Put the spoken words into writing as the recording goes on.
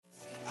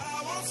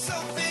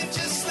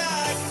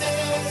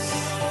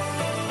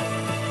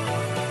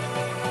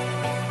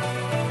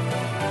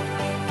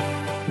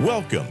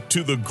Welcome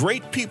to the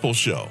Great People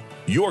Show,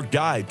 your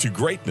guide to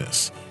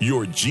greatness,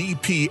 your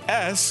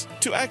GPS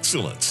to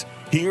excellence.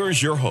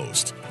 Here's your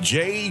host,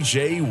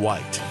 J.J.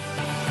 White.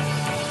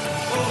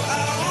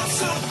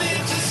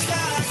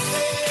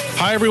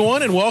 Hi,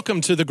 everyone, and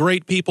welcome to the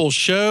Great People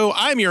Show.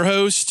 I'm your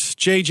host,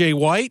 J.J.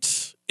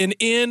 White, and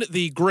in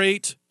the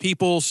Great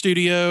People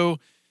studio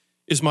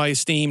is my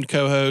esteemed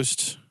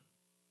co-host,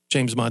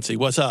 James Munsey.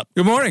 What's up?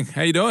 Good morning.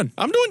 How you doing?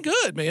 I'm doing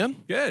good, man.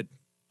 Good.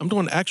 I'm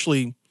doing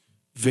actually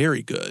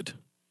very good.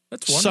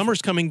 That's wonderful.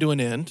 Summer's coming to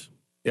an end.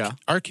 Yeah.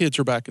 Our kids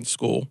are back in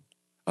school.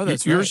 Oh,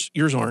 that's yours.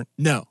 Yours aren't.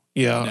 No.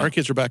 Yeah, No. Our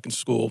kids are back in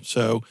school,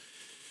 so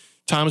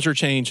times are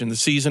changing. The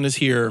season is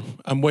here.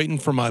 I'm waiting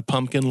for my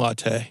pumpkin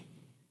latte.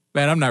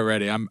 Man, I'm not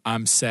ready.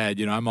 I'm sad.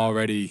 You know, I'm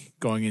already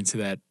going into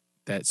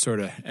that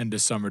sort of end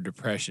of summer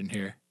depression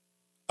here.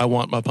 I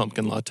want my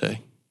pumpkin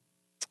latte.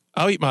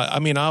 I'd eat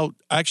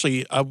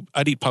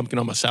pumpkin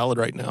on my salad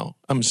right now.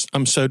 I'm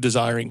so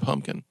desiring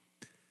pumpkin.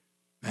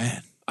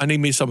 Man. I need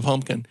me some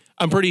pumpkin.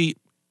 I'm pretty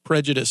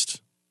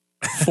prejudiced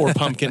for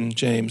pumpkin,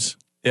 James.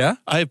 Yeah?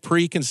 I have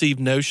preconceived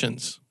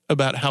notions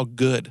about how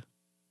good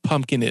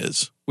pumpkin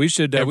is. We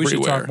should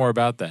talk more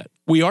about that.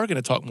 We are going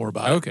to talk more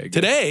about it. Okay, good.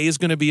 Today is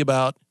going to be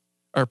about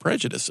our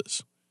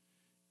prejudices.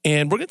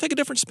 And we're going to take a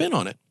different spin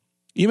on it.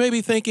 You may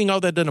be thinking,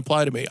 oh, that doesn't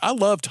apply to me. I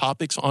love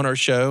topics on our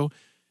show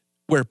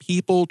where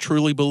people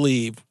truly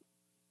believe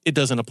it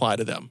doesn't apply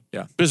to them.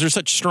 Yeah. Because there's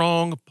such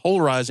strong,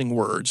 polarizing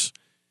words.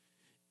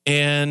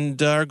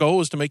 And our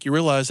goal is to make you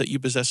realize that you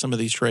possess some of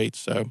these traits.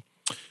 So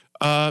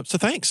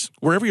thanks.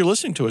 Wherever you're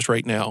listening to us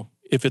right now,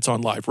 if it's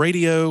on live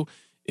radio,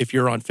 if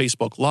you're on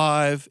Facebook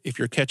Live, if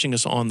you're catching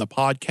us on the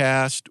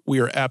podcast, we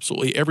are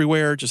absolutely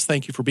everywhere. Just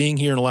thank you for being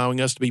here and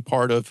allowing us to be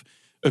part of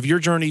your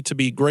journey to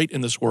be great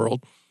in this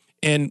world.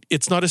 And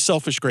it's not a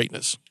selfish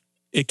greatness.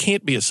 It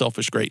can't be a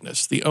selfish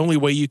greatness. The only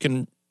way you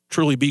can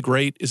truly be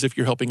great is if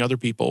you're helping other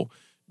people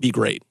be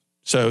great.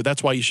 So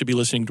that's why you should be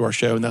listening to our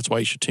show, and that's why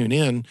you should tune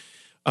in.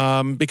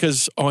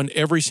 Because on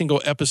every single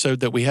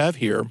episode that we have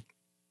here,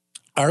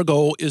 our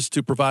goal is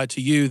to provide to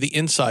you the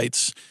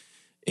insights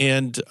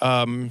and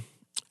an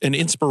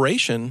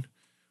inspiration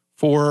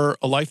for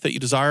a life that you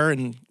desire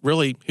and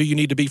really who you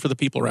need to be for the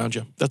people around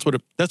you. That's what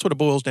it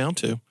boils down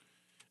to.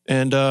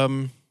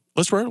 And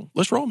let's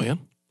roll, man.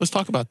 Let's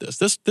talk about this.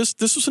 This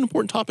was an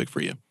important topic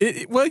for you.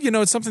 Well, you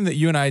know, it's something that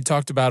you and I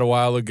talked about a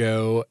while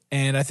ago,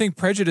 and I think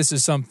prejudice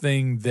is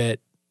something that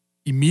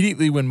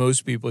immediately when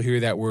most people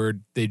hear that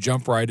word, they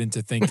jump right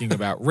into thinking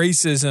about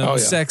racism,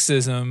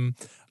 sexism,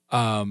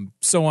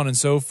 so on and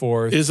so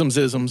forth.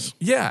 Isms.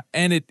 Yeah,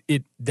 and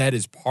it that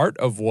is part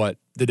of what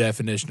the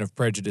definition of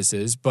prejudice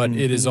is, but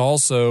it is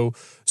also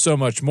so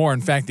much more.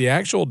 In fact, the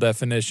actual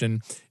definition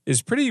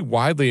is pretty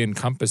widely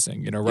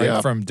encompassing,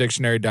 from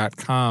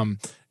dictionary.com.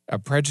 A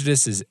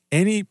prejudice is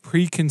any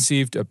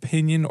preconceived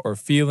opinion or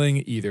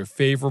feeling, either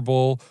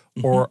favorable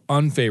or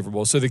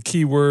unfavorable. So the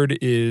key word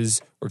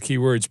is, or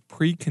keywords,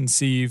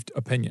 preconceived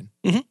opinion.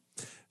 Mm-hmm.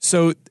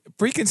 So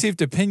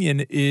preconceived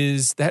opinion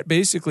that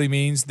basically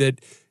means that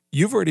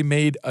you've already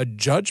made a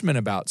judgment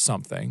about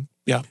something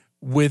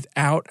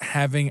without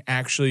having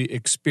actually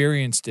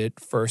experienced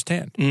it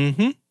firsthand.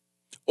 Mm-hmm.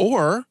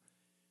 Or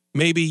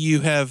maybe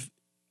you have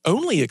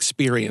only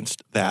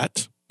experienced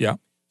that. Yeah.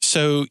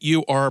 So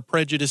you are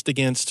prejudiced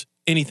against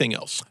anything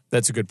else.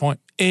 That's a good point.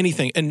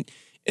 Anything.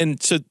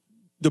 And so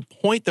the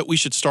point that we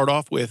should start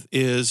off with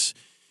is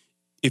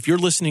if you're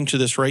listening to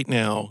this right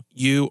now,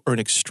 you are an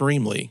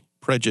extremely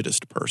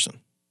prejudiced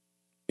person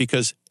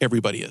because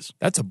everybody is.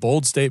 That's a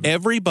bold statement.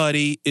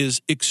 Everybody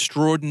is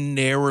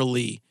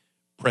extraordinarily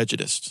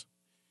prejudiced.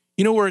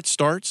 You know where it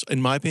starts,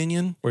 in my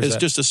opinion? Where's as that?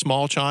 Just a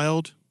small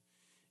child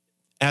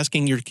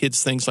asking your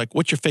kids things like,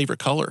 what's your favorite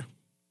color?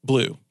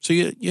 Blue. So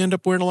you end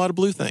up wearing a lot of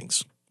blue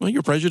things. Well,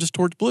 you're prejudiced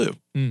towards blue.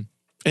 Mm.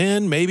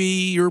 And maybe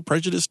you're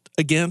prejudiced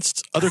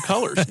against other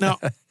colors. Now,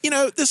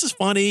 this is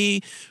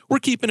funny. We're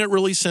keeping it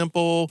really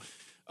simple.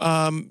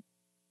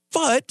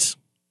 But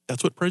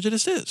that's what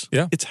prejudice is.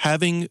 Yeah. It's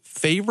having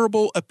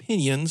favorable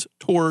opinions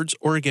towards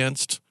or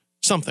against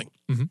something.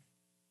 Mm-hmm.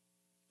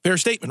 Fair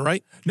statement,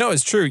 right? No,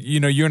 it's true.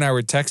 You and I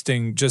were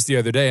texting just the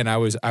other day, and I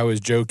was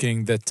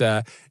joking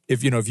that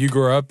if you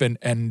grow up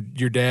and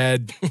your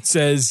dad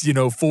says,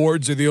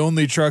 Fords are the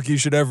only truck you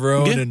should ever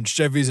own and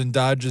Chevys and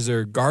Dodges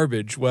are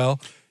garbage, well,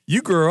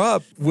 you grew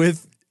up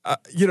with,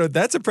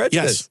 that's a prejudice.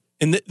 Yes,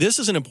 and this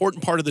is an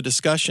important part of the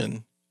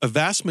discussion. A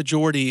vast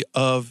majority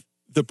of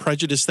the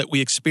prejudice that we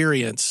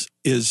experience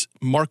is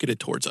marketed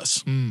towards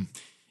us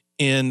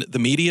in the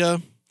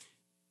media,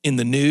 in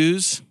the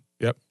news.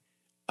 Yep.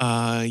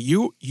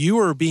 You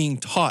are being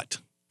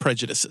taught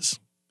prejudices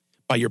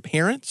by your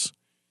parents,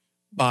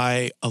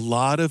 by a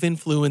lot of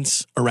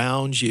influence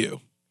around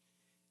you.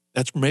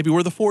 That's maybe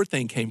where the Ford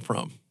thing came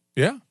from.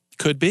 Yeah.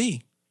 Could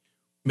be.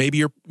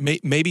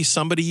 Maybe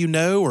somebody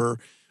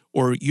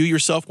or you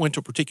yourself went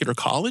to a particular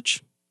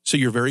college, so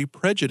you're very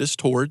prejudiced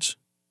towards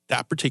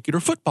that particular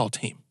football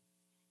team.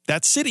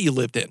 That city you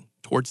lived in,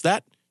 towards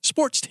that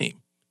sports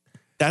team.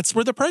 That's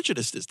where the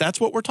prejudice is. That's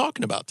what we're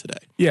talking about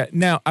today. Yeah.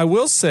 Now, I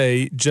will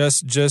say,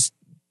 just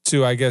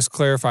to, I guess,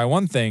 clarify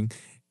one thing,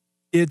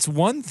 it's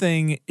one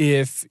thing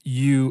if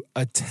you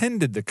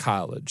attended the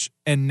college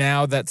and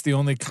now that's the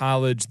only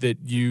college that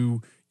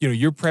you're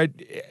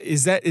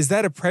is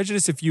that a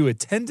prejudice if you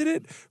attended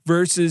it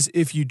versus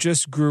if you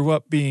just grew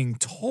up being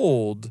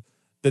told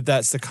that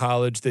that's the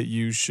college that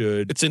you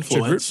should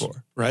influence, root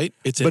for, right?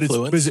 It's but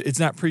influence. It's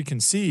not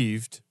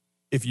preconceived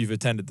if you've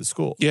attended the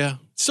school. Yeah,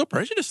 it's still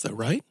prejudice though,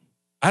 right?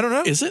 I don't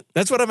know. Is it?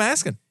 That's what I'm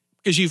asking.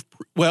 Because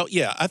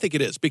I think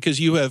it is because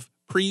you have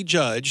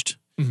prejudged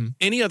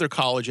any other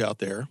college out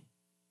there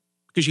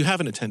because you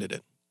haven't attended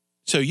it.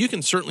 So you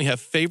can certainly have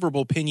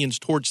favorable opinions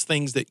towards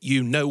things that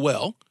you know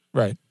well.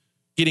 Right.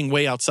 Getting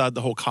way outside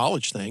the whole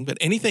college thing, but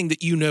anything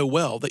that you know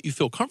well that you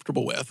feel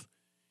comfortable with,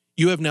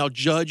 you have now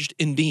judged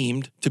and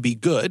deemed to be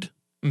good,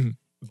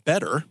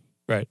 better,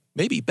 right?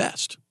 Maybe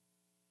best.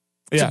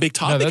 It's a big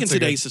topic in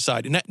today's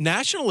society.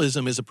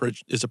 Nationalism is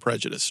a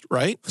prejudice,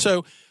 right?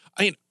 So,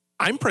 I mean,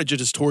 I'm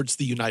prejudiced towards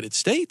the United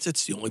States.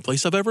 It's the only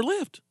place I've ever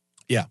lived.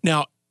 Yeah.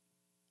 Now,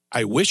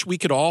 I wish we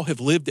could all have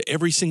lived to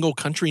every single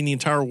country in the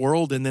entire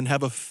world and then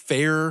have a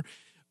fair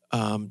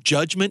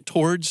judgment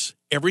towards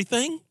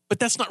everything, but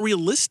that's not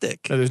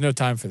realistic. No, there's no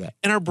time for that.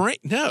 And our brain,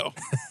 no,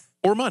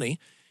 or money.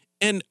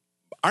 And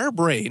our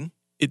brain,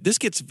 this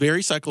gets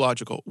very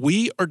psychological.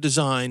 We are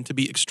designed to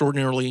be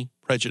extraordinarily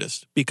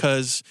prejudiced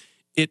because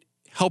it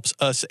helps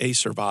us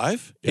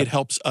survive. Yep. It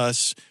helps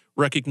us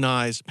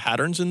recognize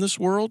patterns in this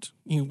world.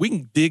 We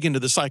can dig into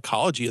the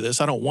psychology of this.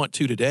 I don't want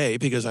to today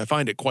because I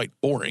find it quite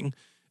boring.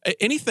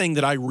 Anything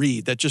that I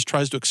read that just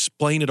tries to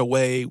explain it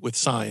away with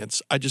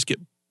science, I just get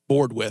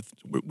bored with.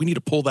 We need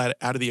to pull that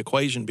out of the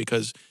equation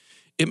because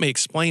it may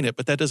explain it,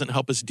 but that doesn't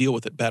help us deal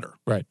with it better.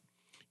 Right.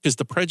 Because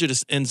the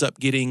prejudice ends up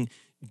getting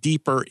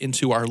deeper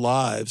into our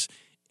lives.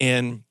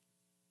 And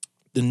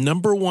the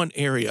number one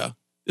area,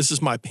 this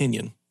is my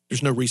opinion,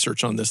 there's no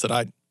research on this that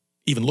I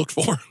even looked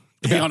for,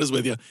 to be honest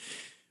with you.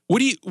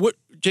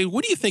 Jay,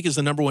 what do you think is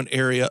the number one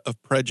area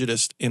of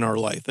prejudice in our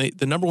life?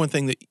 The number one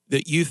thing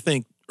that you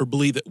think or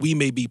believe that we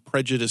may be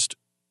prejudiced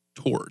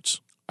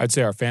towards? I'd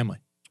say our family.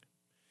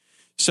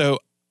 So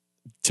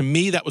to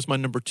me, that was my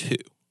number two.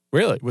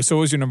 Really? So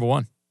what was your number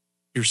one?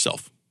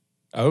 Yourself.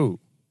 Oh.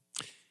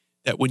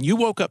 That when you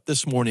woke up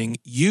this morning,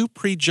 you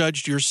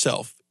prejudged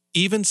yourself,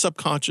 even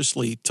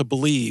subconsciously, to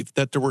believe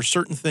that there were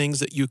certain things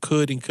that you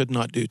could and could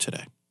not do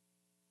today.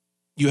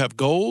 You have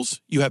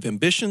goals, you have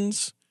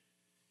ambitions,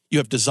 you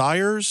have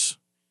desires,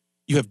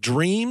 you have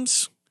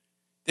dreams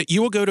that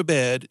you will go to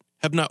bed,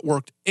 have not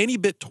worked any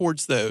bit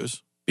towards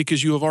those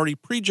because you have already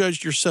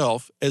prejudged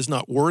yourself as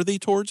not worthy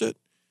towards it,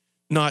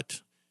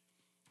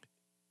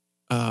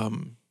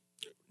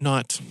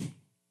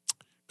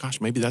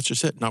 maybe that's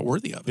just it, not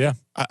worthy of it. Yeah.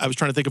 I was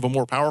trying to think of a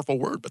more powerful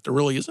word, but there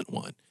really isn't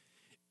one.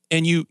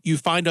 And you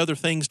find other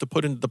things to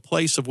put into the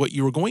place of what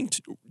you were going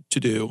to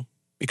do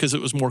because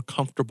it was more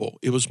comfortable.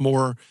 It was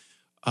more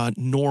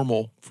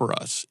normal for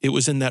us. It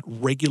was in that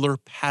regular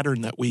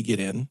pattern that we get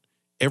in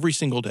every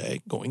single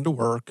day, going to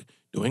work,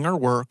 doing our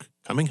work,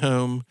 coming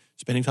home,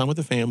 spending time with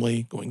the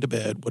family, going to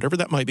bed, whatever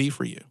that might be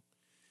for you.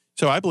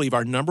 So I believe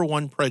our number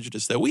one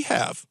prejudice that we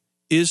have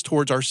is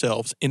towards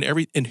ourselves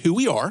in who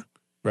we are,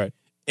 right,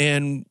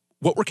 and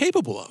what we're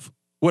capable of,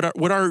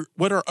 what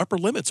our upper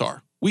limits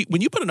are.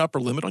 When you put an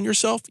upper limit on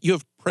yourself, you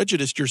have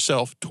prejudiced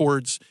yourself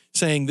towards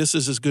saying this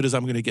is as good as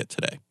I'm going to get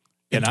today.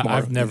 And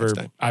I've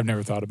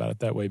never thought about it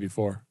that way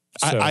before.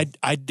 So.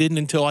 I didn't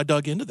until I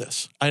dug into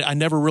this. I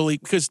never really,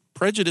 because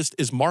prejudice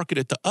is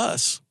marketed to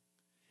us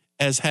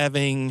as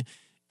having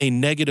a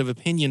negative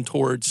opinion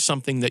towards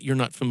something that you're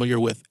not familiar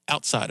with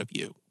outside of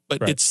you.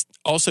 But It's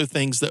also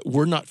things that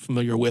we're not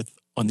familiar with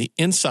on the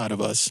inside of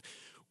us.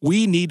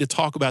 We need to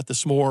talk about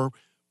this more,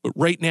 but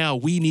right now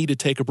we need to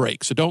take a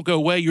break. So don't go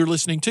away. You're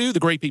listening to The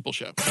Great People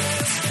Show.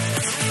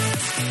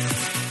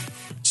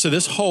 So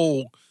this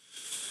whole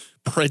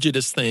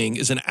prejudice thing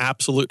is an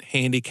absolute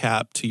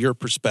handicap to your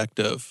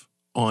perspective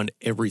on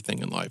everything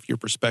in life, your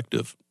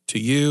perspective to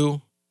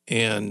you.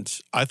 And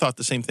I thought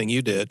the same thing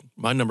you did.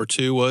 My number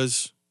two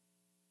was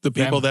the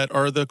people that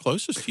are the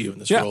closest to you in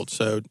this world.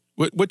 So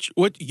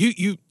what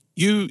you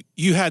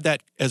had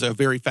that as a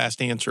very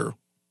fast answer.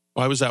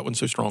 Why was that one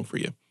so strong for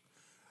you?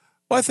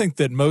 Well, I think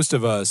that most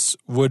of us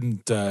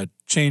wouldn't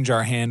change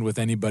our hand with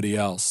anybody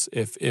else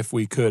if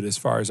we could, as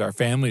far as our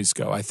families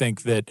go. I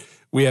think that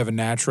we have a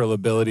natural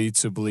ability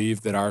to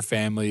believe that our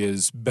family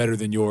is better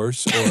than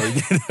yours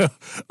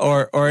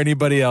or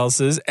anybody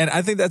else's, and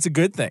I think that's a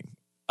good thing.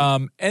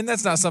 And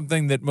that's not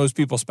something that most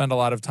people spend a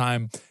lot of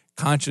time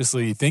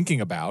consciously thinking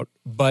about.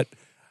 But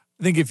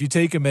I think if you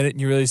take a minute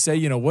and you really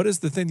say, what is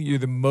the thing that you're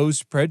the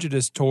most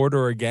prejudiced toward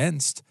or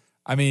against?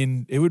 I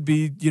mean, it would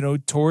be,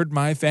 toward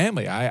my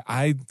family.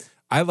 I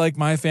like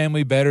my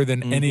family better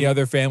than any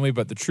other family,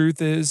 but the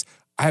truth is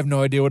I have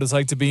no idea what it's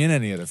like to be in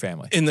any other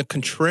family. And the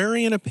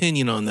contrarian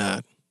opinion on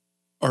that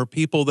are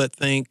people that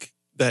think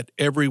that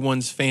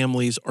everyone's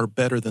families are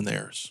better than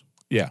theirs.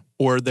 Yeah.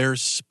 Or their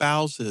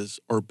spouses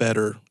are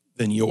better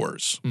than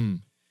yours.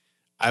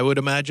 I would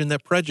imagine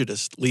that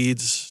prejudice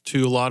leads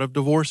to a lot of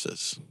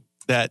divorces,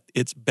 that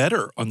it's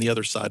better on the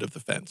other side of the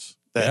fence.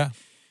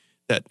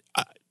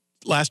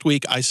 Last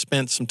week I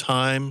spent some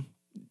time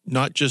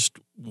not just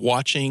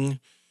watching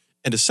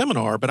at a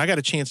seminar, but I got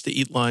a chance to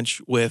eat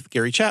lunch with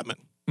Gary Chapman,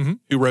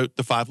 who wrote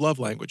The 5 Love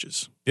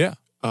Languages. Yeah.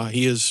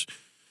 He is,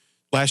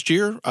 last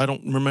year, I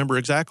don't remember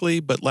exactly,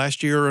 but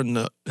last year in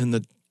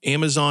the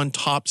Amazon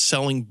top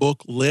selling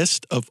book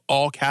list of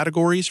all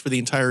categories for the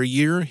entire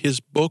year, his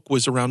book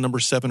was around number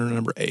 7 or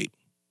number 8.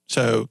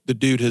 So the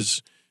dude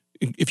has,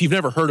 if you've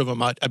never heard of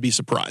him, I'd be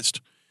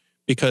surprised.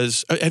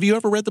 Because have you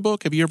ever read the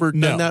book? Have you ever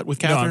done that with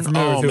Catherine? No, I'm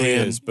familiar with who he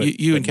is, but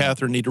you and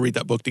Catherine need to read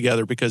that book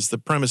together, because the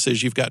premise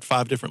is you've got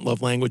 5 different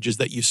love languages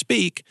that you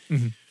speak.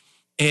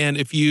 And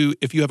if you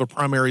have a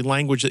primary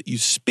language that you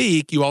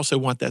speak, you also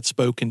want that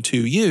spoken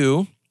to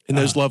you. And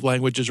those love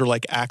languages are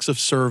like acts of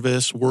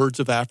service, words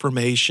of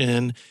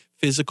affirmation,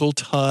 physical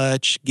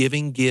touch,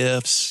 giving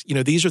gifts.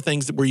 These are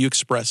things where you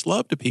express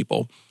love to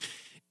people.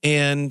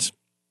 And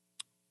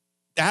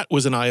that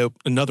was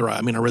another eye.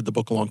 I mean, I read the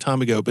book a long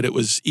time ago, but it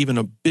was even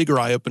a bigger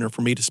eye-opener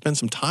for me to spend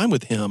some time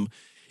with him.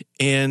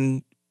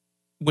 And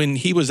when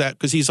he was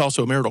because he's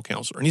also a marital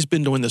counselor, and he's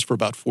been doing this for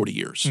about 40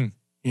 years.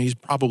 He's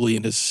probably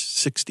in his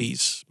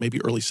 60s,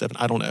 maybe early 70s,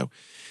 I don't know.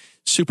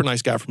 Super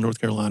nice guy from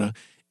North Carolina.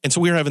 And so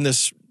we were having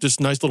this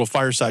just nice little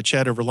fireside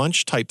chat over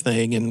lunch type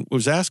thing, and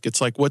was asked, it's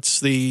like,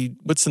 what's the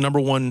number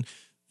one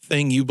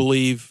thing you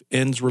believe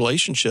ends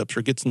relationships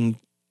or gets in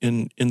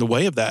the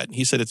way of that? And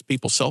he said it's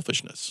people's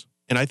selfishness.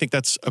 And I think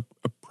that's a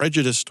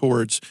prejudice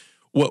towards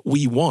what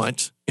we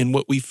want and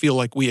what we feel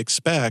like we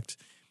expect.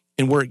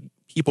 And where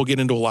people get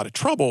into a lot of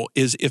trouble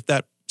is if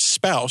that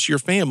spouse, your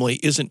family,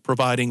 isn't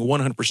providing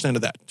 100%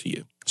 of that to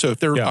you. So if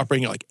they're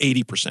operating at like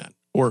 80%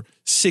 or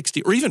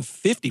 60 or even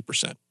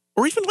 50%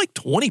 or even like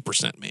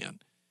 20%, man,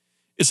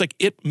 it's like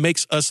it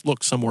makes us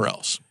look somewhere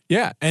else.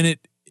 Yeah, and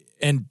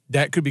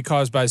that could be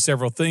caused by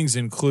several things,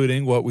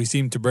 including what we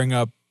seem to bring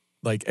up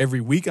like every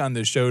week on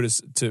this show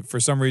to for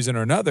some reason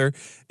or another,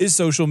 is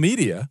social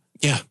media.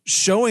 Yeah.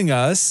 Showing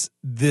us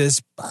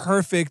this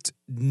perfect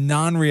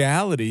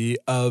non-reality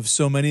of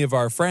so many of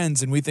our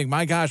friends. And we think,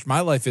 my gosh,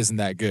 my life isn't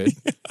that good.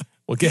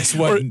 Well, guess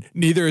what?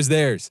 Neither is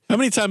theirs. How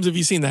many times have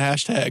you seen the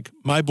hashtag,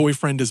 my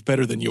boyfriend is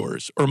better than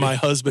yours, or my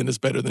husband is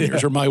better than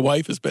yours, or my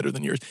wife is better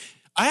than yours?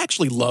 I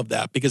actually love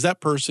that, because that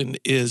person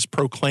is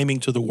proclaiming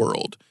to the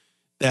world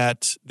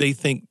that they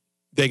think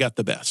they got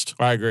the best.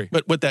 I agree.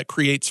 But what that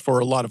creates for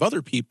a lot of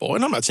other people,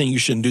 and I'm not saying you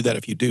shouldn't do that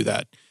if you do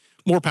that,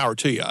 more power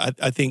to you.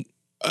 I think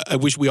I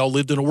wish we all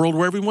lived in a world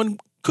where everyone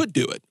could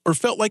do it or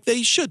felt like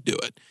they should do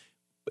it.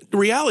 But the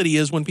reality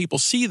is when people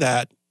see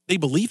that, they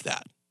believe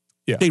that.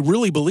 Yeah. They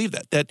really believe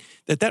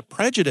that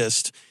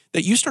prejudice,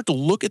 that you start to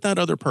look at that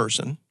other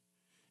person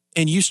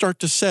and you start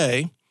to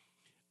say,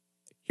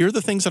 here are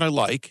the things that I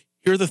like,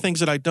 here are the things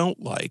that I don't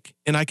like,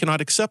 and I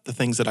cannot accept the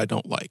things that I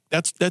don't like.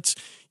 That's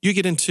you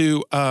get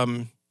into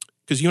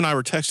because you and I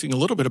were texting a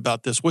little bit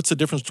about this. What's the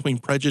difference between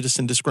prejudice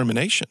and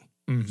discrimination?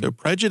 So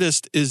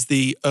prejudice is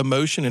the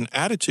emotion and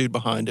attitude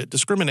behind it.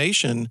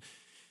 Discrimination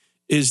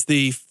is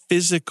the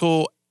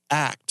physical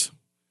act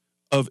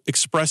of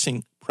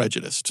expressing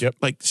prejudice,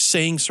 like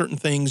saying certain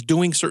things,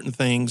 doing certain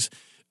things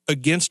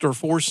against or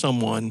for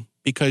someone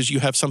because you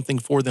have something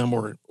for them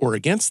or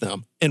against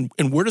them. And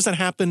where does that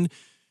happen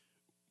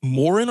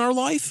more in our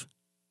life?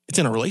 It's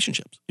in our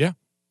relationships. Yeah.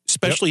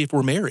 Especially if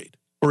we're married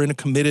or in a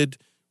committed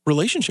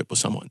relationship with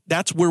someone.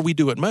 That's where we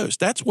do it most.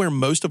 That's where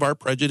most of our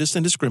prejudice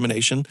and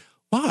discrimination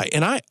lie.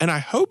 And I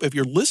hope if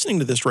you're listening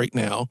to this right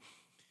now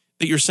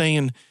that you're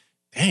saying,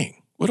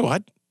 dang, what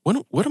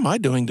am I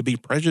doing to be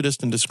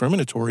prejudiced and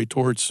discriminatory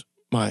towards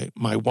my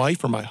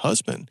wife or my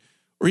husband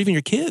or even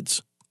your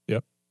kids?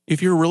 Yep.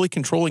 If you're a really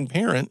controlling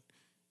parent,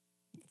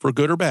 for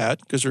good or bad,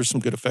 because there's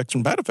some good effects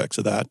and bad effects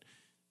of that,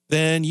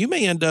 then you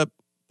may end up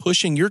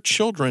pushing your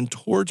children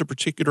towards a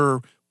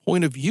particular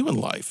point of view in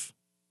life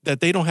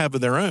that they don't have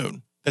of their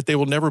own, that they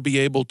will never be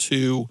able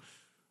to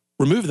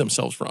remove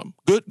themselves from,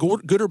 good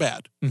or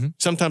bad.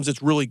 Sometimes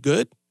it's really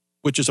good,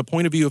 which is a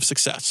point of view of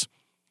success,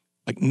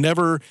 like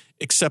never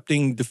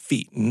accepting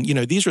defeat. And,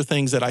 these are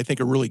things that I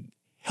think are really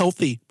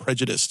healthy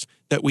prejudice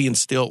that we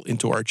instill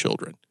into our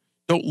children.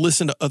 Don't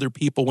listen to other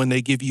people when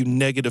they give you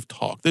negative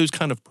talk. Those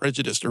kind of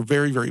prejudice are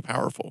very, very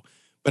powerful.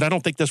 But I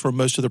don't think that's where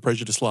most of the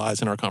prejudice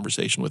lies in our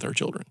conversation with our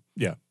children.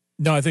 Yeah.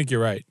 No, I think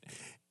you're right.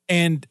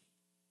 And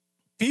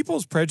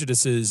people's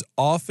prejudices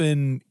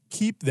often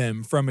keep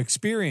them from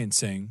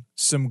experiencing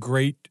some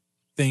great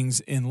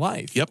things in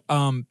life. Yep.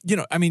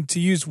 To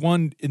use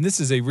one, and this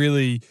is a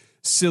really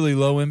silly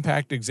low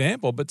impact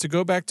example, but to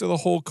go back to the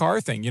whole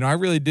car thing, I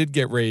really did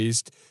get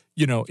raised,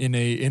 in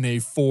a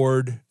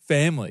Ford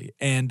family.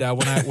 And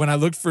when I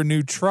looked for a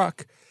new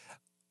truck,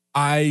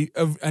 I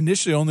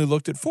initially only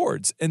looked at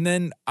Fords. And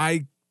then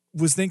I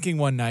was thinking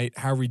one night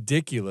how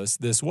ridiculous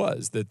this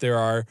was, that there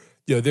are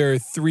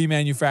 3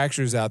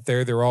 manufacturers out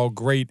there. They're all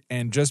great.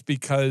 And just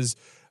because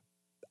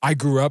I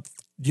grew up,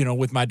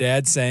 with my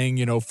dad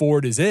saying,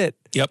 Ford is it.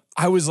 Yep.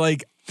 I was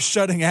like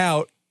shutting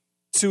out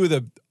 2 of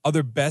the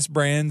other best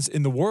brands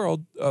in the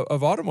world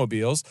of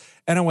automobiles.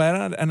 And I went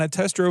out and I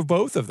test drove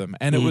both of them.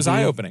 And it was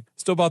eye-opening.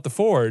 Still bought the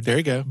Ford. There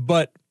you go.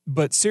 But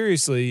But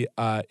seriously,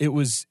 it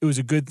was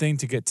a good thing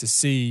to get to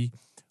see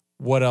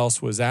what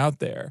else was out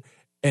there.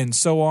 And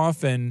so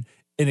often,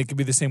 and it can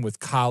be the same with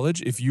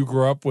college. If you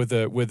grow up with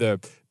a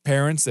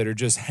parents that are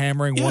just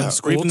hammering one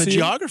school, or even the to you,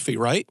 geography,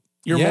 right?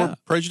 You're more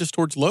prejudiced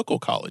towards local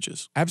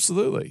colleges.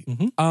 Absolutely.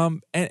 Mm-hmm.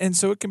 And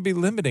so it can be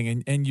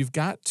limiting, and you've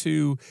got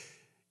to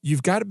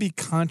be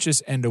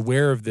conscious and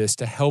aware of this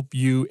to help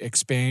you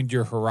expand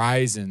your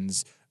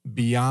horizons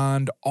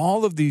beyond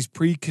all of these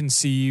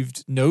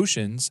preconceived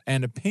notions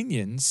and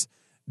opinions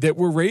that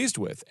we're raised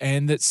with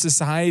and that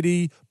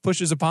society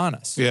pushes upon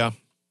us. Yeah.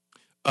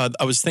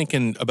 I was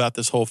thinking about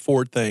this whole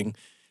Ford thing.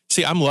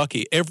 See, I'm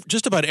lucky.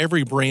 Just about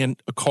every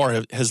brand of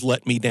car has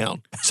let me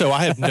down, so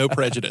I have no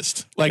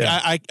prejudice. Like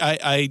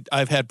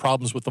I've had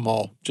problems with them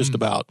all, just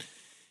about.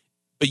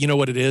 But you know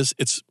what it is?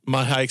 It's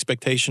my high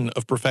expectation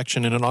of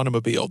perfection in an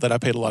automobile that I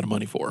paid a lot of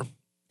money for.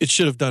 It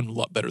should have done a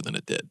lot better than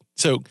it did.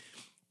 So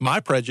my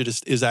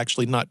prejudice is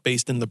actually not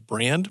based in the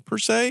brand per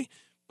se,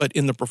 but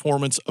in the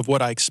performance of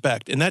what I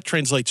expect, and that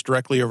translates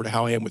directly over to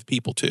how I am with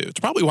people too. It's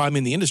probably why I'm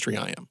in the industry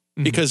I am,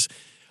 because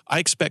I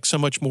expect so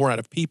much more out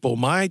of people.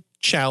 My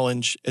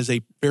challenge as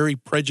a very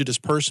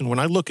prejudiced person, when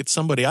I look at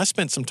somebody, I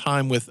spent some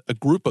time with a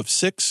group of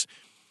 6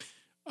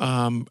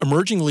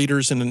 emerging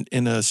leaders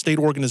in a state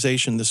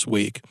organization this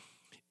week,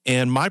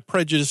 and my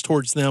prejudice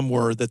towards them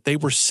were that they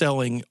were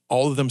selling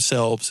all of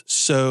themselves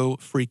so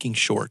freaking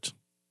short,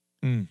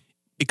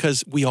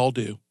 because we all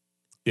do.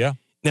 Yeah.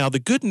 Now, the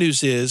good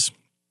news is,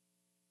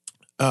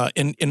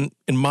 in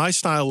my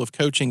style of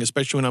coaching,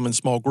 especially when I'm in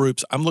small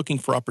groups, I'm looking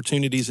for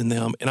opportunities in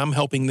them, and I'm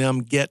helping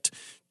them get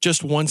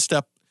just one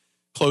step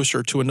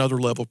closer to another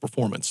level of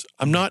performance.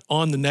 I'm not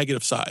on the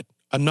negative side.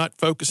 I'm not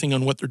focusing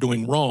on what they're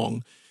doing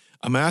wrong.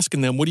 I'm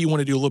asking them, what do you want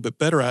to do a little bit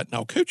better at? And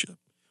I'll coach you.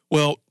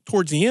 Well,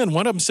 towards the end,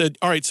 one of them said,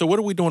 all right, so what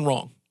are we doing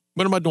wrong?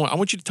 What am I doing? I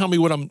want you to tell me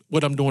what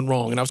I'm doing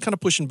wrong. And I was kind of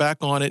pushing back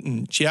on it,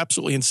 and she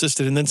absolutely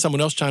insisted. And then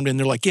someone else chimed in.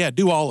 They're like, yeah,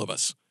 do all of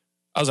us.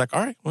 I was like,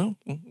 all right, well,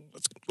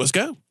 let's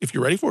go. If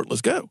you're ready for it,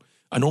 let's go.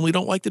 I normally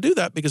don't like to do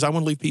that because I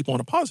want to leave people on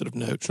a positive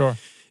note. Sure.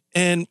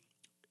 And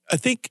I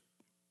think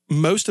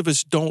most of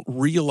us don't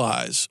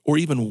realize or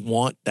even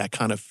want that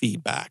kind of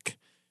feedback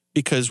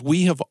because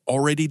we have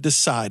already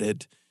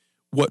decided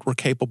what we're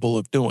capable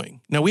of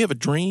doing. Now, we have a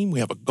dream, we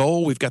have a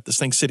goal, we've got this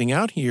thing sitting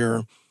out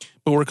here,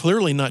 but we're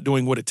clearly not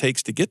doing what it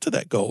takes to get to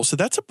that goal. So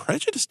that's a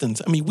prejudice.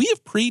 I mean, we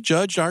have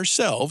prejudged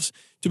ourselves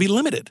to be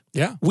limited.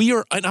 Yeah. We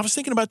are, and I was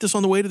thinking about this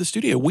on the way to the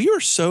studio, we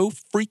are so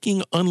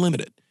freaking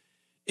unlimited,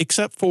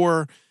 except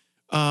for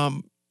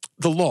the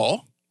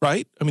law,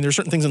 right? I mean, there's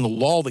certain things in the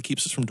law that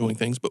keeps us from doing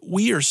things, but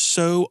we are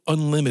so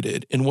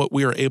unlimited in what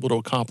we are able to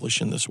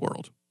accomplish in this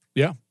world.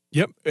 Yeah.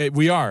 Yep.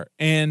 We are.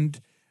 And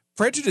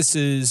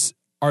prejudices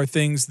are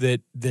things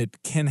that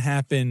can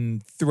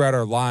happen throughout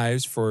our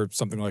lives for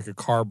something like a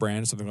car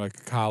brand, something like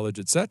a college,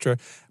 et cetera.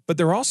 But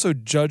they're also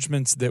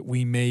judgments that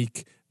we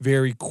make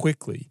very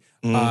quickly.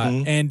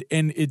 And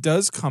it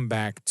does come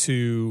back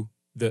to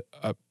the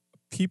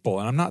people.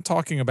 And I'm not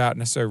talking about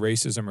necessarily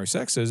racism or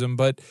sexism,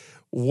 but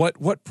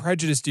what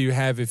prejudice do you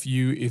have if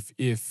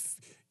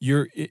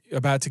you're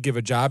about to give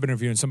a job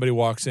interview and somebody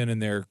walks in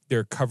and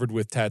they're covered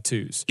with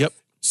tattoos? Yep.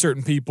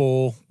 Certain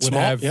people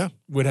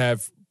would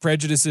have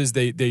prejudices.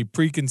 They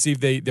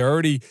preconceive. They're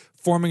already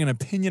forming an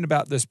opinion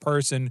about this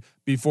person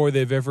before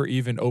they've ever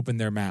even opened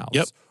their mouths.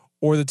 Yep.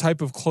 Or the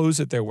type of clothes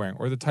that they're wearing,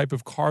 or the type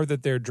of car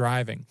that they're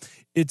driving.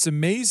 It's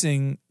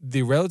amazing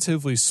the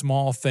relatively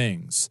small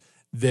things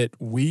that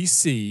we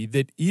see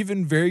that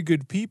even very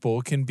good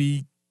people can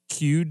be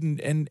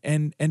cued and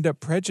end up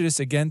prejudiced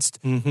against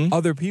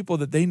other people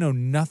that they know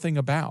nothing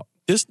about.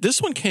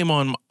 This one came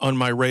on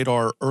my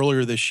radar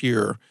earlier this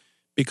year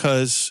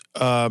because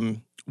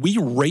we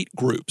rate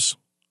groups.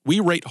 We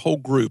rate whole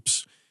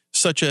groups,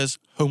 such as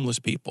homeless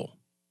people,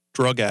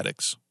 drug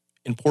addicts,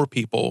 and poor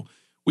people.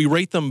 We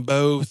rate them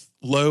both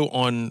low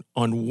on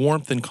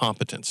warmth and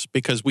competence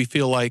because we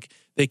feel like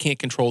they can't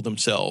control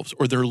themselves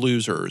or they're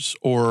losers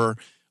or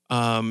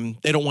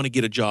they don't want to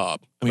get a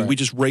job. I mean, we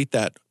just rate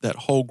that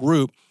whole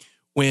group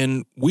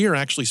when we are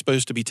actually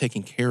supposed to be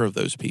taking care of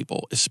those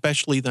people,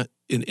 especially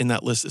in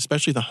that list,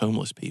 especially the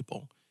homeless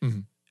people.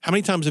 How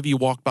many times have you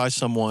walked by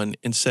someone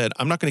and said,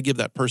 I'm not going to give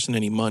that person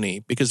any money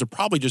because they're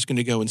probably just going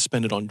to go and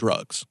spend it on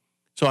drugs.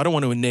 So I don't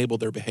want to enable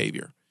their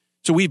behavior.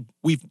 So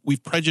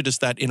we've prejudiced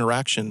that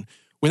interaction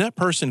when that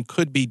person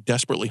could be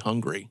desperately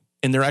hungry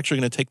and they're actually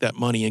going to take that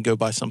money and go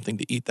buy something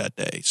to eat that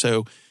day.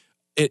 So,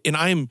 and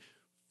I'm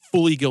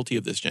fully guilty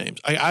of this, James.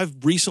 I've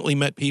recently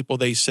met people,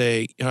 they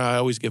say, I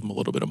always give them a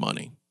little bit of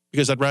money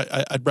because I'd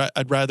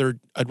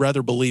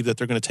rather believe that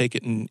they're going to take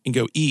it and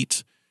go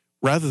eat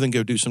rather than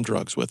go do some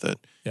drugs with it.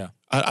 Yeah.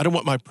 I don't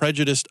want my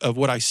prejudice of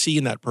what I see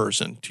in that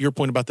person, to your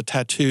point about the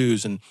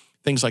tattoos and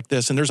things like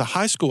this. And there's a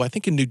high school, I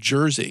think in New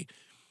Jersey,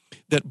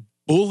 that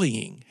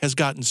bullying has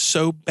gotten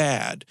so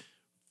bad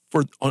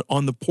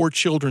on the poor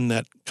children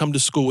that come to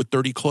school with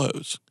dirty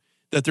clothes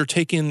that they're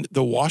taking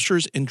the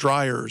washers and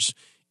dryers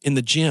in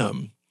the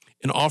gym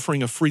and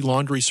offering a free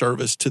laundry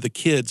service to the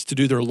kids to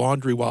do their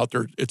laundry while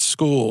they're at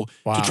school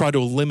to try to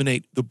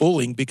eliminate the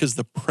bullying, because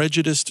the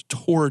prejudice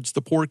towards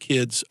the poor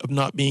kids of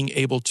not being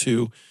able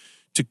to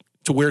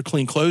wear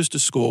clean clothes to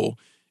school.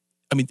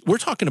 I mean, we're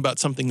talking about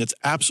something that's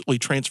absolutely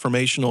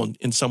transformational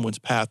in someone's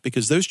path,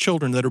 because those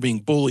children that are being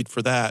bullied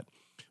for that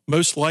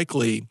most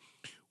likely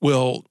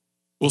will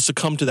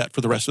succumb to that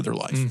for the rest of their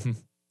life. Mm-hmm.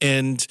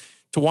 And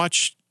to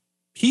watch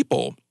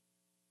people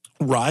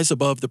rise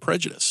above the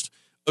prejudice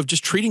of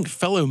just treating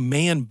fellow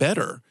man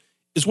better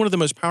is one of the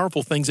most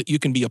powerful things that you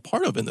can be a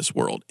part of in this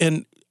world.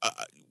 And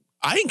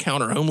I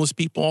encounter homeless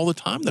people all the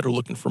time that are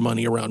looking for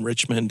money around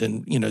Richmond,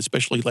 and, you know,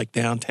 especially like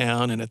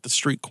downtown and at the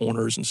street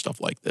corners and stuff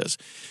like this.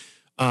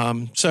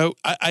 So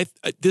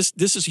this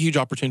is a huge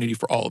opportunity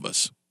for all of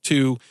us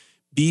to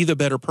be the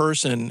better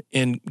person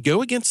and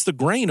go against the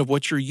grain of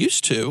what you're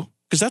used to,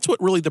 because that's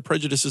what really the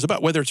prejudice is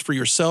about, whether it's for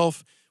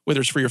yourself, whether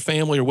it's for your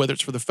family, or whether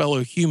it's for the fellow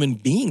human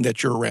being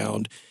that you're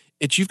around.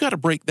 You've got to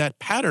break that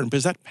pattern,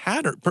 because that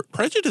pattern,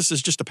 prejudice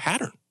is just a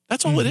pattern.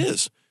 That's all it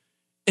is.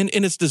 And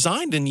it's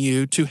designed in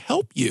you to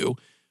help you.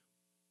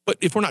 But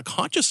if we're not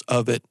conscious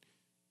of it,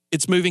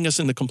 it's moving us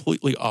in the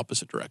completely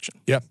opposite direction.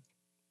 Yep.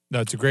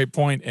 No, it's a great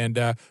point. And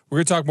we're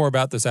going to talk more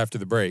about this after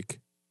the break,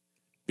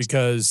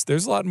 because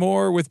there's a lot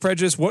more with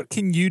prejudice. What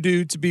can you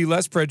do to be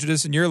less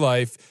prejudiced in your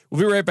life?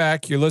 We'll be right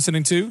back. You're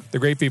listening to The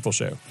Great People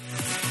Show.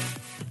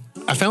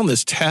 I found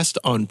this test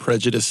on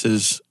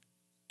prejudices,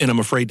 and I'm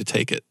afraid to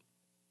take it.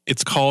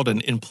 It's called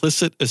an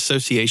implicit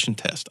association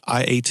test,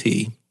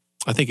 IAT.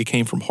 I think it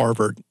came from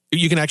Harvard.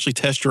 You can actually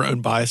test your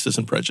own biases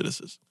and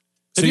prejudices.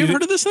 Have you ever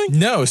heard of this thing?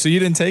 No. So you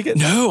didn't take it?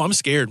 No, I'm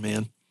scared,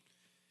 man.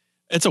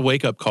 It's a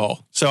wake-up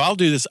call. So I'll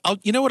do this.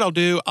 You know what I'll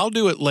do? I'll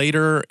do it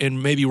later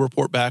and maybe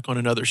report back on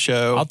another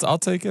show. I'll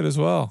take it as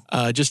well.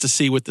 Just to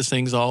see what this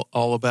thing's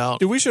all about.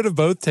 Dude, we should have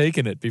both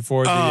taken it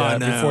before the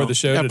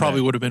show That today.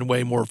 probably would have been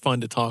way more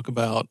fun to talk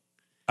about.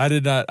 I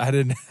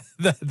didn't.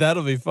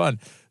 That'll be fun.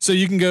 So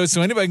you can go,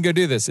 so anybody can go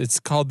do this. It's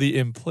called the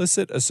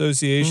Implicit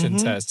Association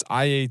Test,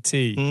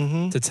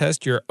 IAT, to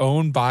test your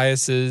own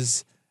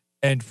biases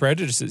and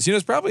prejudices. You know,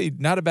 it's probably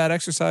not a bad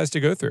exercise to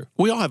go through.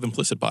 We all have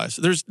implicit bias.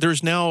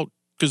 There's now,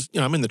 because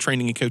I'm in the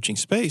training and coaching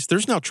space,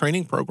 there's now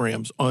training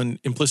programs on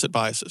implicit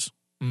biases.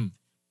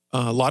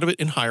 A lot of it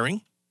in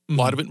hiring, a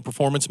lot of it in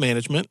performance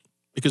management,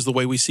 because the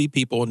way we see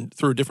people and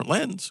through a different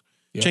lens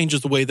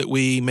changes the way that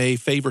we may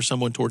favor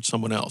someone towards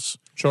someone else.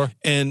 Sure.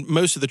 And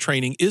most of the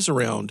training is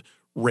around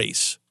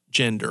race,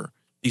 gender,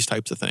 these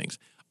types of things.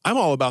 I'm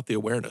all about the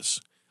awareness.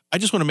 I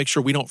just want to make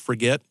sure we don't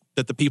forget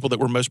that the people that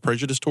we're most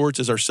prejudiced towards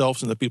is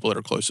ourselves and the people that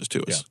are closest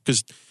to us.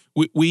 Because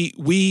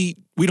we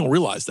don't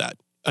realize that.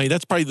 I mean,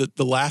 that's probably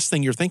the last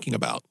thing you're thinking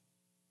about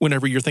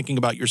whenever you're thinking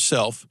about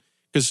yourself,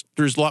 because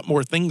there's a lot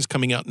more things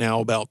coming out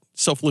now about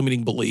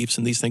self-limiting beliefs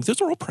and these things.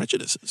 Those are all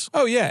prejudices.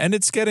 Oh, yeah. And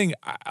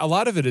a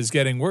lot of it is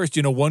getting worse.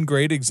 You know, one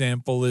great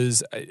example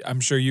is, I'm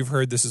sure you've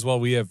heard this as well.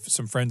 We have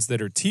some friends that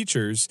are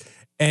teachers,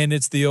 and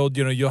it's the old,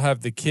 you know, you'll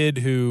have the kid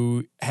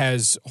who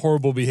has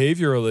horrible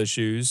behavioral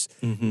issues,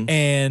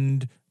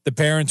 and the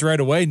parents right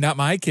away, not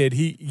my kid,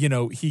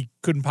 he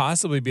couldn't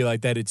possibly be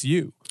like that. It's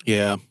you.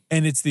 Yeah.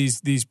 And it's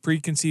these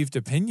preconceived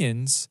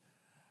opinions.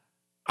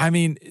 I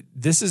mean,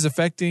 this is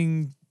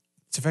affecting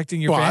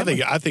your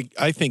family.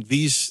 I think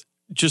these,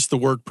 just the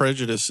word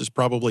prejudice is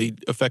probably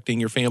affecting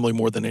your family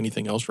more than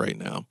anything else right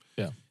now.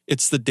 Yeah.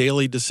 It's the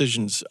daily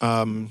decisions.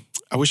 I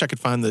wish I could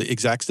find the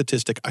exact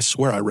statistic. I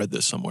swear I read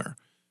this somewhere,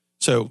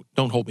 so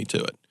don't hold me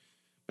to it.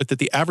 But that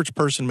the average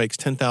person makes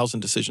 10,000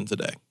 decisions a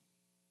day.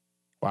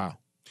 Wow.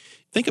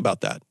 Think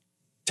about that.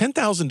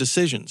 10,000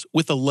 decisions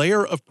with a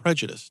layer of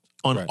prejudice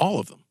on all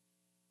of them.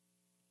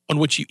 On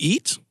what you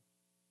eat,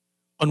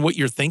 on what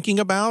you're thinking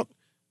about.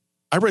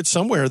 I read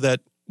somewhere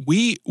that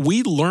we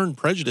learn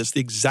prejudice the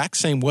exact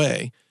same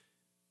way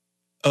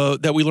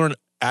that we learn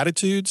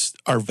attitudes,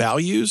 our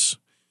values,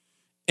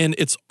 and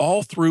it's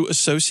all through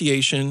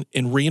association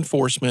and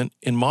reinforcement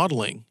and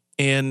modeling.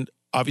 And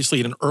obviously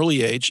at an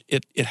early age,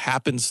 it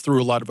happens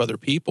through a lot of other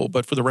people,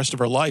 but for the rest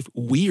of our life,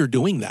 we are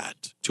doing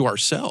that to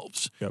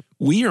ourselves. Yep.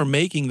 We are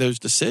making those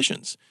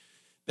decisions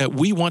that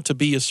we want to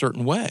be a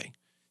certain way.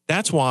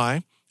 That's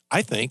why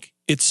I think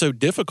it's so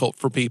difficult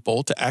for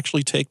people to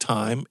actually take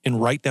time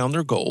and write down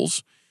their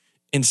goals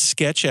and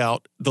sketch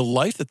out the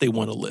life that they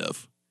want to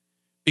live.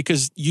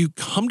 Because you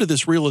come to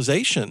this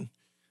realization,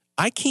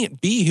 I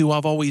can't be who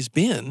I've always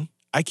been.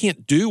 I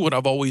can't do what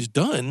I've always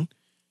done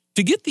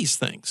to get these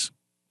things.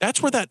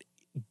 That's where that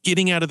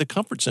getting out of the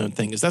comfort zone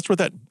thing is. That's where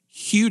that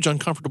huge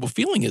uncomfortable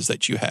feeling is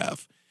that you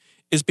have,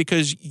 is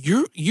because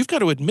you've got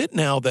to admit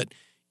now that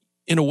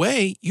in a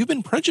way you've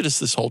been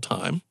prejudiced this whole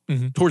time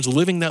towards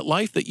living that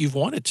life that you've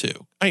wanted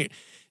to.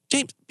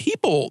 James,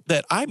 people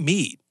that I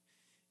meet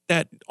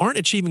that aren't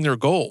achieving their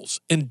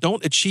goals and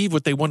don't achieve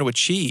what they want to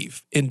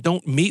achieve and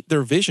don't meet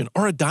their vision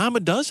are a dime a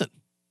dozen.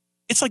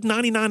 It's like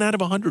 99 out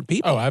of 100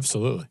 people. Oh,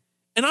 absolutely.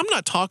 And I'm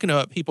not talking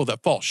about people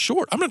that fall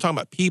short. I'm not talking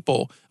about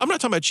people. I'm not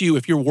talking about you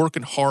if you're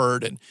working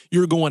hard and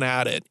you're going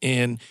at it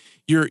and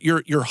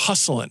you're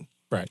hustling.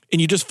 Right. And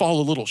you just fall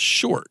a little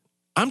short.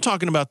 I'm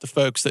talking about the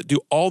folks that do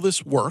all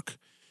this work,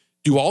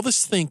 do all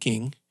this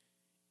thinking,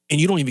 and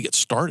you don't even get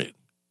started.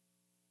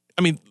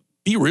 I mean,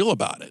 be real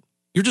about it.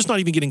 You're just not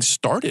even getting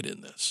started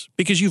in this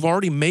because you've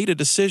already made a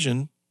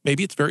decision,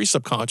 maybe it's very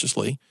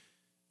subconsciously,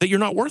 that you're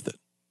not worth it.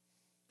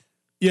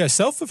 Yeah,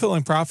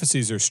 self-fulfilling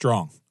prophecies are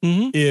strong.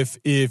 Mm-hmm.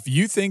 If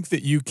you think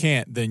that you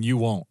can't, then you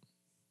won't.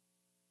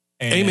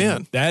 And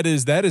Amen. That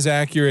is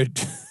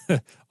accurate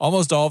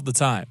almost all of the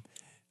time.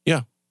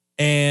 Yeah.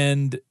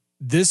 And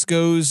this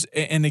goes,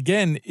 and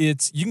again, you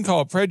can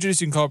call it prejudice,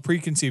 you can call it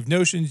preconceived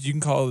notions, you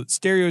can call it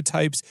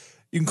stereotypes,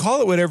 you can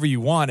call it whatever you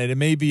want, and it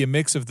may be a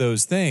mix of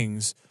those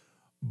things.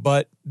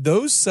 But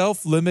those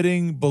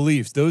self-limiting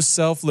beliefs, those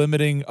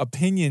self-limiting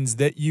opinions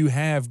that you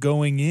have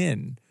going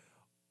in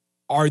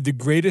are the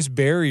greatest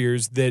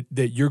barriers that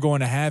you're going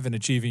to have in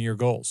achieving your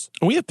goals.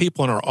 We have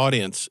people in our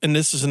audience, and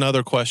this is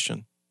another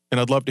question, and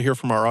I'd love to hear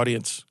from our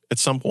audience at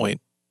some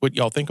point what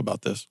y'all think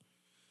about this.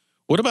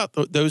 What about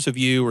those of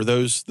you or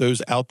those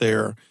out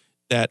there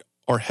that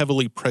are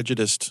heavily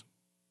prejudiced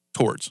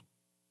towards?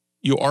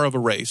 You are of a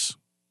race,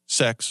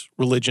 sex,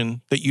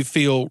 religion that you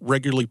feel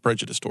regularly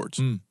prejudiced towards.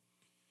 Mm.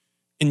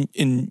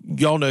 And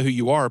y'all know who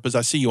you are because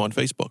I see you on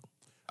Facebook.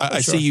 I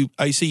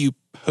see you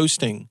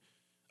posting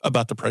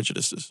about the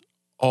prejudices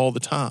all the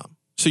time.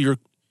 So you're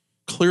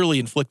clearly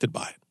inflicted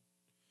by it.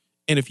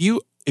 And if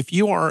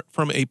you are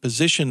from a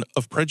position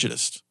of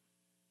prejudice,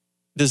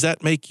 does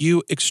that make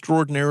you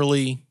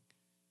extraordinarily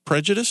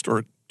prejudiced,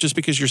 or just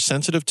because you're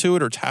sensitive to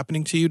it or it's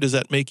happening to you, does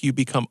that make you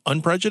become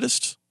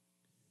unprejudiced?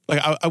 Like,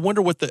 I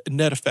wonder what the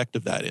net effect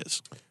of that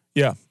is.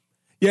 Yeah.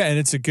 Yeah. And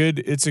it's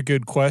a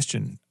good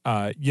question.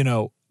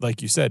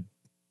 Like you said,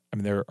 I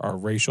mean, there are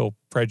racial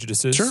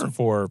prejudices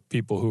for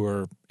people who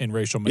are in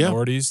racial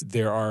minorities. Yeah.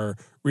 There are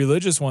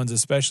religious ones,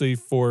 especially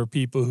for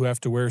people who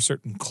have to wear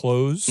certain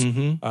clothes.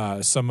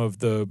 Mm-hmm. Some of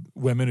the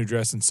women who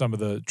dress in some of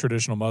the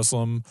traditional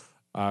Muslim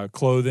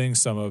clothing,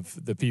 some of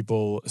the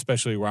people,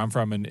 especially where I'm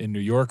from in New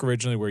York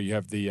originally, where you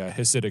have the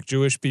Hasidic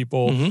Jewish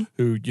people mm-hmm.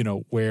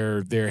 who,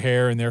 wear their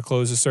hair and their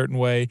clothes a certain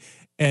way.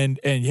 And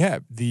yeah,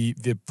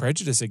 the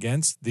prejudice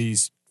against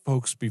these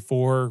folks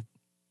before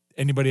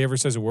anybody ever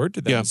says a word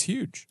to them is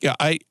huge. Yeah,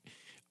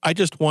 I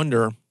just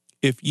wonder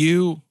if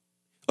you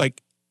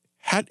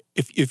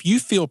if you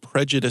feel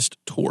prejudiced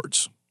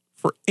towards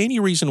for any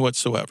reason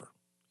whatsoever,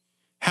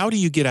 how do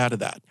you get out of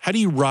that? How do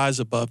you rise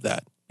above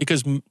that?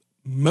 Because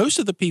most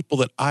of the people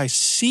that I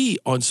see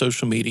on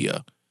social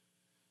media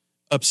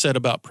upset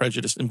about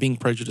prejudice and being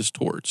prejudiced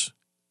towards,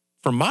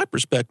 from my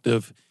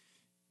perspective,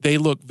 they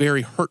look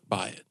very hurt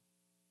by it.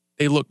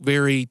 They look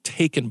very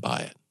taken by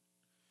it.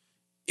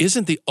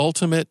 Isn't the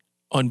ultimate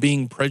on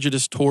being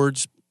prejudiced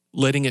towards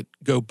letting it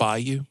go by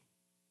you?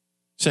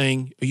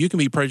 Saying, you can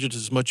be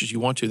prejudiced as much as you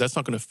want to. That's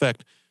not going to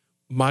affect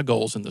my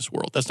goals in this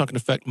world. That's not going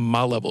to affect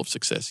my level of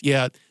success.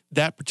 Yeah,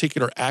 that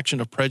particular action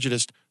of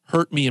prejudice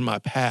hurt me in my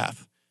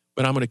path,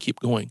 but I'm going to keep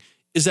going.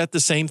 Is that the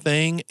same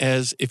thing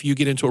as if you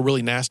get into a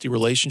really nasty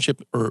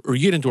relationship or you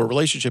get into a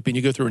relationship and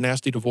you go through a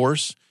nasty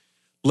divorce,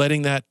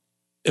 letting that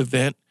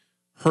event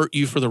hurt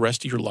you for the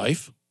rest of your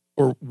life,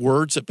 or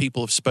words that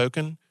people have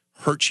spoken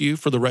hurt you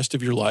for the rest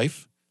of your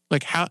life?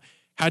 Like how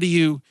do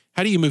you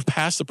move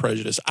past the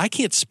prejudice? I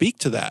can't speak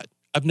to that.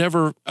 I've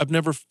never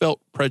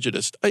felt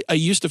prejudiced. I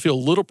used to feel a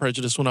little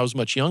prejudiced when I was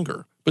much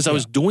younger because I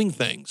was doing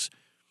things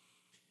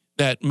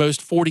that most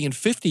 40 and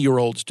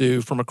 50-year-olds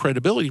do from a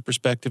credibility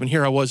perspective. And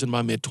here I was in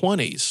my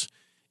mid-20s,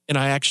 and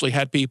I actually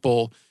had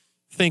people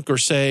think or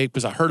say,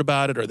 because I heard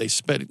about it, or they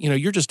spent,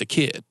 you're just a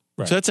kid.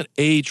 Right. So that's an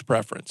age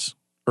preference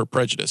or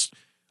prejudice.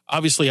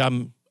 Obviously,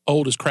 I'm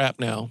old as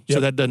crap now, so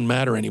that doesn't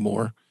matter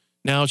anymore.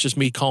 Now it's just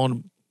me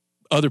calling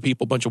other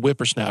people a bunch of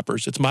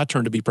whippersnappers. It's my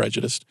turn to be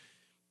prejudiced.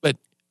 But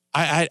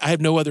I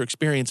have no other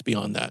experience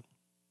beyond that.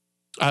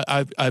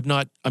 I'm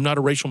not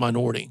a racial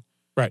minority.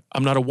 Right.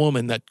 I'm not a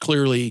woman that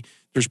clearly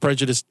there's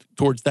prejudice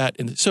towards that.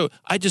 And so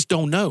I just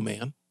don't know,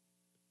 man.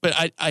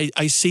 But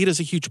I see it as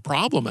a huge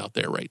problem out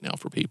there right now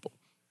for people.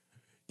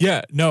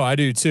 Yeah, no, I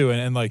do too.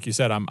 And like you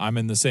said, I'm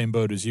in the same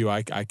boat as you.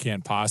 I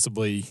can't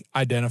possibly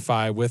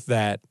identify with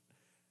that.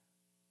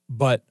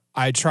 But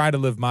I try to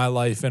live my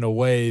life in a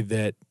way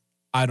that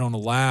I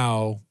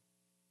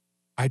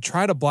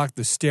try to block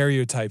the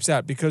stereotypes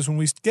out, because when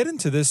we get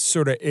into this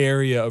sort of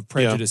area of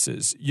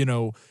prejudices,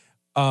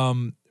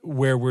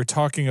 where we're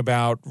talking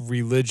about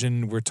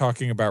religion, we're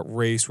talking about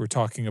race, we're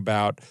talking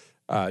about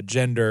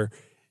gender,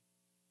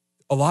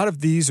 a lot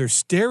of these are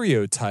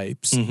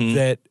stereotypes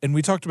mm-hmm. and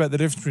we talked about the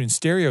difference between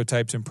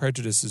stereotypes and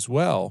prejudice as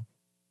well,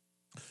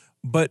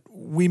 but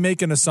we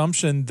make an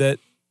assumption that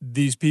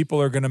these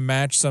people are going to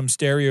match some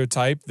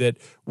stereotype that,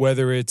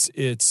 whether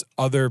it's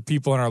other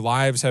people in our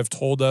lives have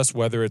told us,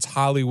 whether it's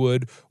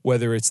Hollywood,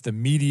 whether it's the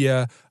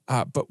media,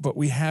 but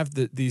we have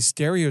these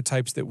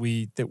stereotypes that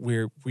we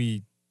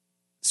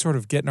sort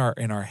of get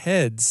in our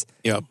heads,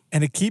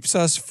 and it keeps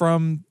us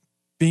from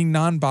being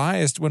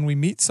non-biased when we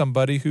meet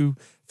somebody who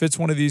fits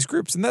one of these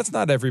groups. And that's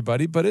not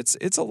everybody, but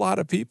it's a lot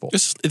of people.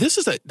 This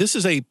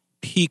is a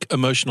peak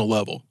emotional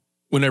level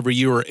whenever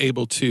you are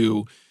able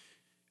to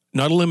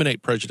not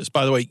eliminate prejudice.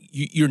 By the way,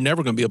 you're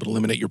never going to be able to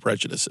eliminate your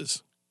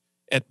prejudices.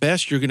 At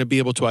best, you're going to be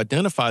able to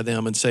identify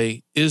them and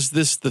say, is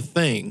this the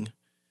thing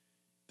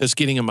that's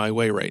getting in my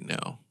way right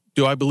now?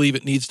 Do I believe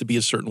it needs to be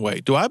a certain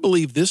way? Do I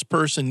believe this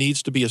person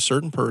needs to be a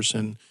certain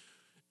person?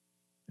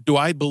 Do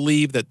I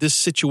believe that this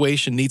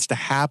situation needs to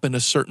happen a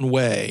certain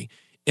way?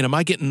 And am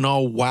I getting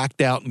all whacked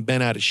out and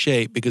bent out of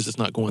shape because it's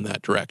not going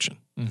that direction?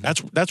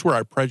 Mm-hmm. That's where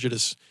our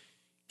prejudice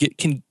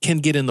can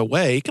get in the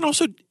way. It can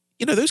also,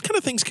 those kind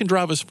of things can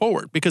drive us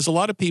forward, because a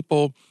lot of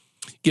people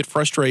get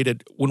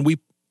frustrated when we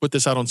put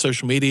this out on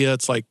social media.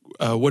 It's like,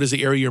 what is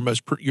the area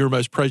you're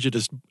most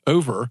prejudiced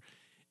over?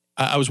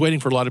 I was waiting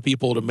for a lot of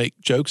people to make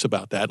jokes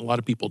about that, and a lot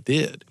of people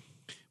did.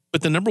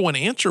 But the number one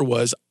answer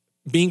was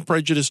being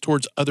prejudiced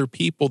towards other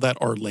people that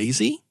are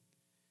lazy,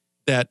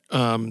 that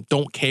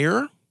don't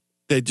care,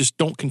 that just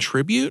don't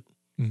contribute.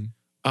 Mm-hmm.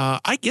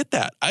 I get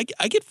that. I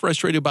get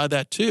frustrated by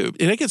that too.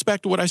 And it gets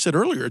back to what I said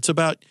earlier. It's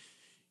about,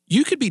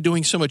 you could be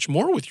doing so much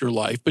more with your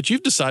life, but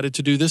you've decided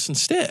to do this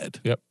instead.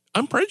 Yep.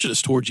 I'm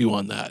prejudiced towards you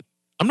on that.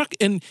 I'm not,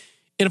 and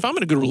if I'm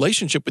in a good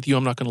relationship with you,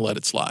 I'm not going to let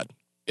it slide.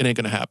 It ain't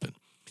going to happen.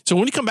 So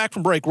when we come back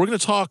from break, we're going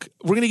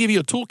to give you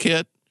a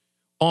toolkit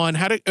on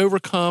how to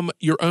overcome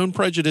your own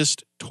prejudice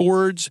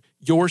towards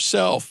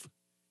yourself.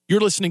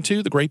 You're listening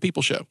to The Great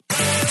People Show.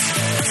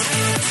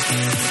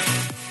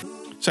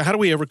 So how do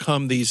we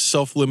overcome these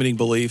self-limiting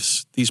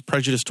beliefs, these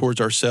prejudice towards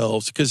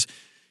ourselves? Because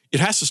it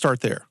has to start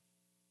there.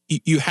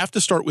 You have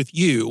to start with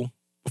you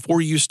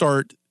before you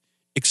start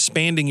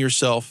expanding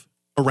yourself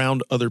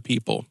around other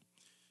people.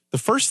 The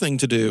first thing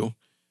to do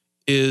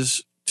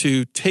is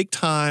to take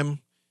time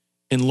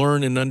and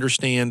learn and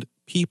understand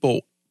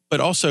people, but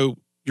also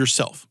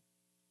yourself.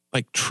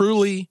 Like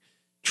truly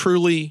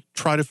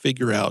try to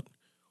figure out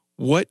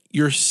what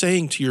you're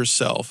saying to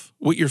yourself,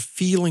 what you're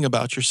feeling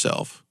about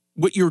yourself,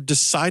 what you're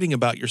deciding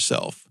about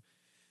yourself.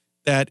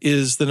 That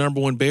is the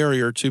number one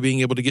barrier to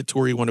being able to get to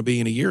where you want to be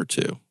in a year or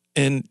two.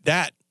 And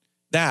that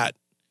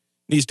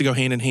needs to go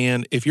hand in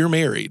hand. If you're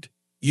married,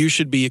 you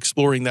should be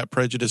exploring that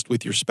prejudice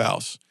with your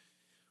spouse.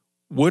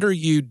 What are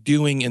you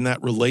doing in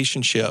that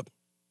relationship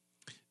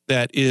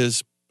that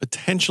is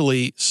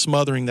potentially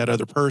smothering that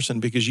other person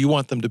because you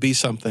want them to be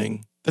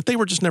something that they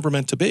were just never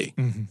meant to be?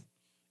 Mm-hmm.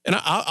 And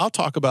I'll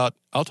talk about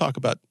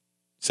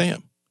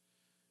Sam,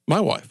 my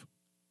wife,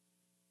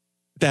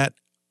 that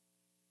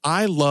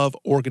I love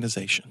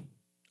organization.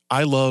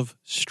 I love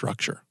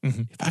structure.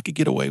 Mm-hmm. If I could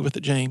get away with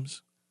it,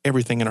 James,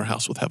 everything in our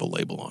house would have a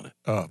label on it.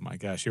 Oh my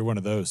gosh, you're one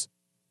of those.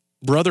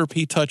 Brother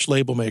P. Touch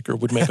label maker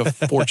would make a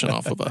fortune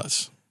off of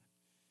us.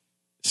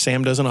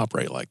 Sam doesn't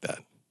operate like that.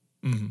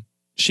 Mm-hmm.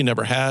 She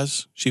never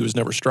has. She was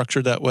never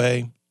structured that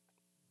way.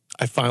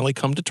 I finally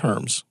come to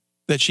terms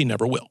that she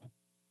never will.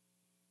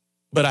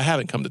 But I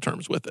haven't come to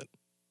terms with it,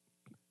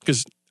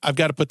 because I've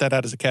got to put that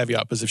out as a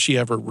caveat, because if she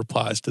ever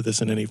replies to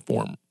this in any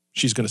form,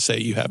 she's going to say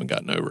you haven't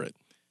gotten over it.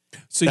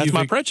 So that's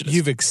my prejudice.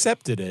 You've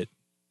accepted it,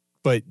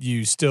 but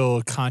you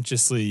still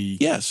consciously...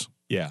 Yes.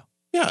 Yeah.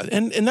 Yeah,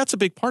 and that's a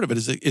big part of it,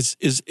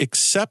 is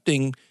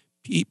accepting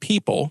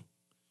people.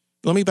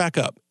 Let me back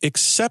up.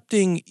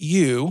 Accepting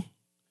you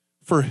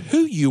for who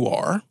you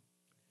are,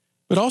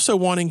 but also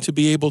wanting to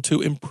be able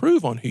to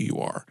improve on who you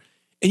are.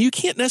 And you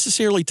can't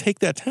necessarily take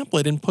that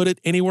template and put it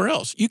anywhere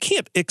else. You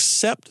can't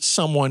accept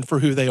someone for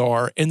who they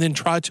are and then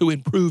try to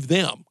improve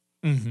them.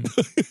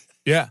 Mm-hmm.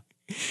 Yeah.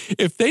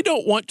 If they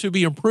don't want to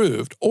be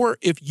improved, or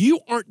if you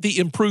aren't the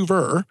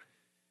improver,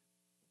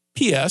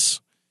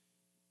 P.S.,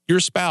 your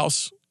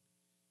spouse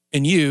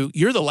and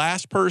you're the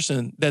last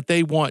person that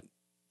they want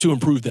to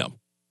improve them.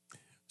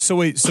 So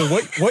wait, so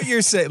what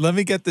you're saying, let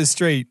me get this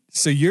straight.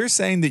 So you're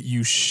saying that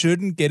you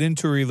shouldn't get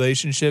into a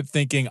relationship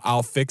thinking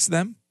I'll fix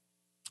them?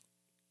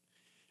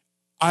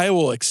 I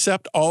will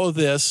accept all of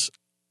this,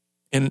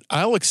 and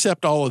I'll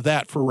accept all of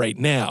that for right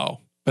now,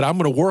 but I'm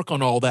going to work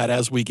on all that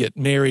as we get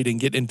married and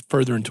get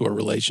further into a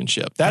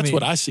relationship. That's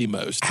what I see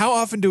most. How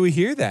often do we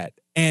hear that?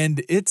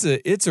 And it's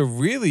a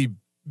really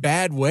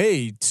bad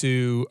way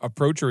to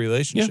approach a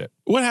relationship.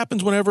 Yeah. What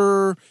happens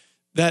whenever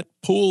that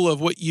pool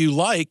of what you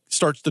like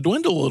starts to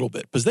dwindle a little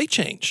bit? Because they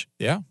change.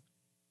 Yeah.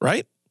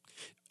 Right?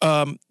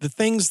 The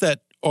things that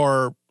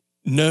are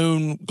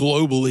known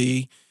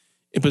globally,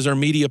 because our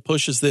media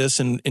pushes this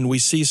and we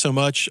see so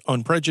much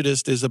on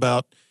Prejudice, is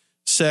about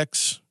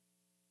sex,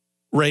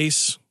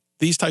 race,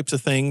 these types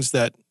of things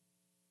that,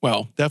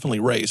 well, definitely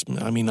race.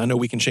 I mean, I know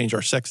we can change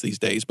our sex these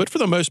days, but for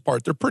the most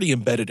part, they're pretty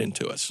embedded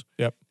into us.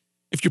 Yep.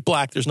 If you're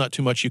black, there's not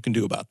too much you can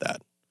do about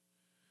that.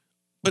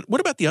 But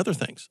what about the other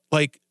things?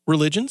 Like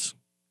religions,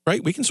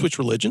 right? We can switch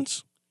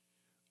religions.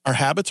 Our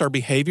habits, our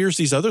behaviors,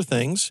 these other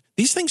things,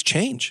 these things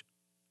change.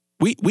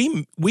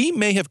 We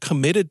may have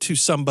committed to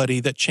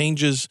somebody that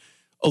changes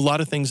a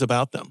lot of things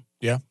about them.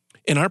 Yeah.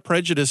 And our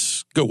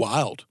prejudice go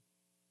wild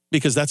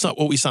because that's not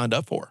what we signed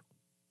up for.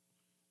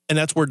 And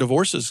that's where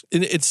divorces,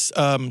 it's,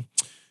 I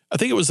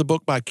think it was a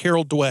book by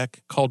Carol Dweck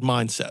called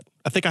Mindset.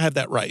 I think I have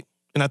that right.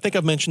 And I think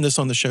I've mentioned this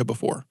on the show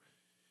before.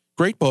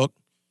 Great book.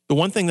 The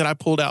one thing that I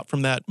pulled out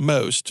from that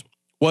most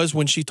was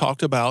when she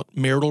talked about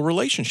marital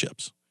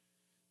relationships.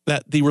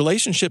 that the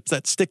relationships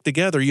that stick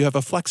together, you have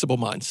a flexible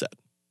mindset,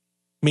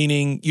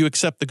 meaning you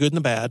accept the good and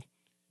the bad.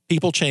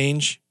 People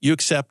change, you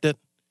accept it.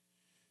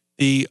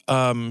 The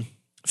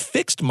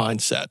fixed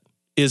mindset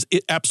is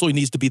it absolutely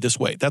needs to be this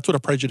way. That's what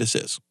a prejudice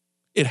is.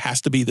 It has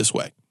to be this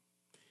way.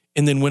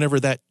 And then whenever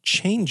that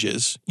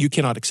changes, you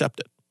cannot accept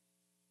it.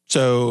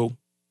 So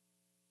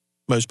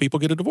most people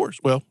get a divorce.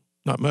 Well,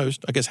 not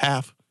most, I guess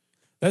half.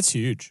 That's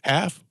huge.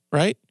 Half,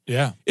 right?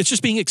 Yeah. It's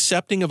just being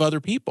accepting of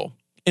other people.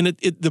 And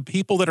the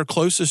people that are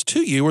closest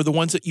to you are the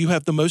ones that you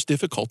have the most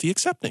difficulty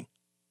accepting.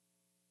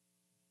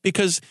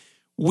 Because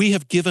we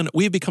have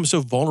become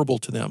so vulnerable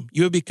to them.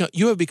 You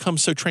have become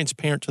so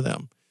transparent to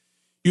them.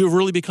 You have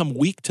really become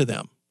weak to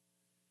them.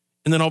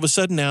 And then all of a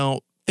sudden now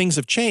things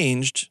have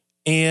changed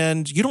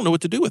and you don't know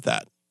what to do with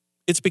that.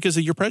 It's because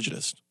of your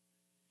prejudice.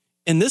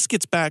 And this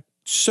gets back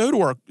so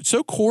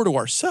core to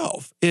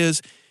ourself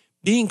is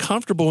being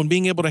comfortable and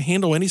being able to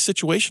handle any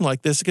situation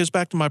like this. It goes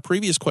back to my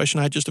previous question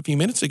I had just a few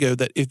minutes ago,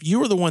 that if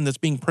you are the one that's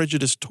being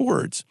prejudiced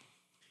towards,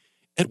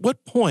 at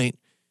what point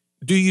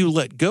do you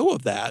let go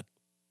of that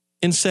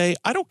and say,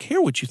 I don't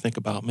care what you think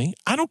about me.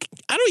 I don't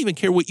even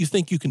care what you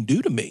think you can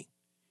do to me.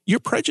 Your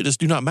prejudice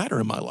do not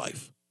matter in my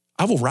life.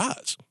 I will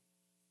rise.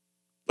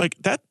 Like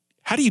that.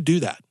 How do you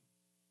do that?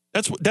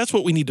 That's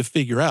what we need to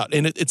figure out.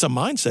 And it's a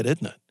mindset,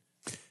 isn't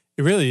it?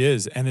 It really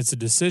is. And it's a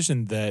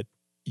decision that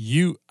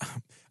you're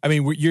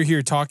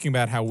here talking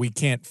about how we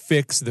can't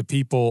fix the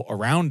people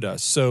around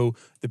us. So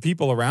the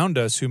people around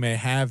us who may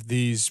have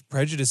these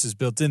prejudices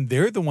built in,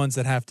 they're the ones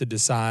that have to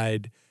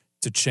decide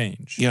to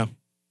change. Yeah.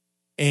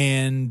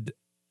 And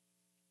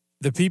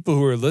the people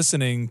who are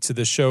listening to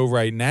the show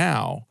right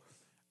now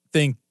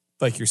think,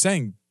 like you're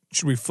saying,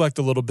 should reflect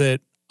a little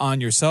bit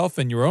on yourself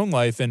and your own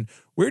life. And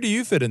where do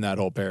you fit in that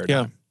whole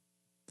paradigm?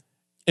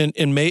 Yeah.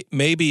 And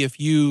maybe if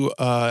you,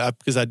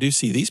 because I do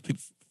see these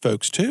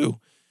folks too,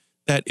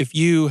 that if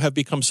you have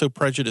become so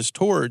prejudiced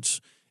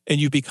towards and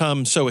you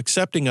become so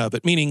accepting of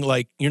it, meaning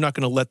like you're not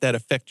going to let that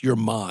affect your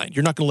mind.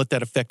 You're not going to let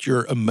that affect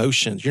your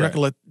emotions. You're not going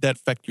to let that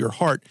affect your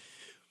heart.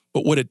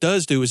 But what it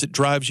does do is it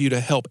drives you to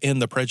help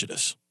end the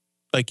prejudice.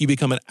 Like you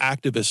become an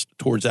activist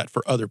towards that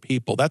for other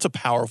people. That's a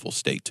powerful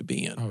state to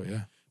be in. Oh,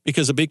 yeah.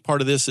 Because a big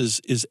part of this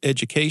is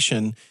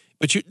education.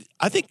 But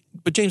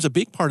James, a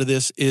big part of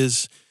this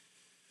is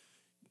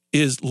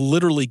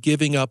literally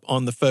giving up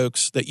on the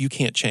folks that you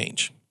can't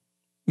change.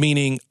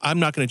 Meaning, I'm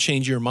not going to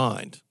change your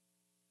mind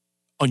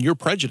on your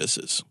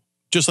prejudices,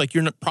 just like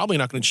you're probably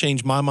not going to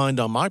change my mind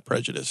on my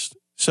prejudice.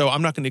 So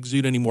I'm not going to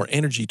exert any more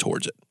energy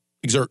towards it.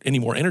 It's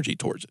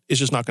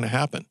just not going to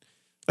happen.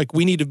 Like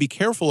we need to be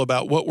careful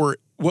about what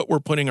we're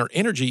putting our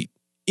energy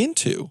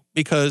into,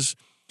 because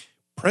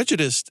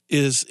prejudice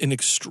is an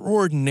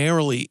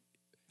extraordinarily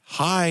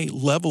high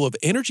level of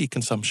energy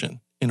consumption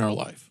in our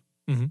life.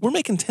 Mm-hmm. We're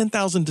making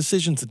 10,000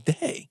 decisions a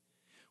day.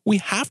 We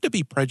have to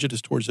be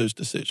prejudiced towards those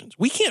decisions.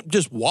 We can't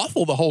just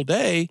waffle the whole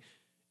day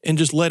and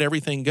just let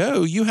everything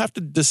go. You have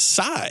to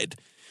decide,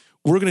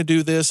 we're going to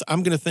do this,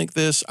 I'm going to think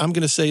this, I'm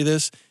going to say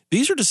this.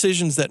 These are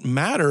decisions that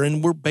matter,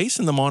 and we're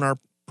basing them on our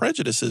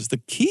prejudices. The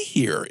key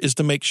here is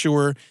to make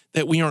sure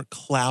that we aren't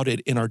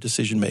clouded in our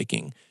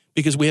decision-making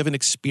because we haven't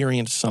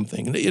experienced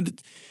something.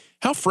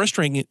 How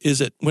frustrating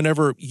is it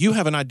whenever you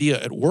have an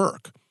idea at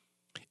work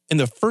and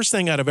the first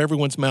thing out of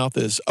everyone's mouth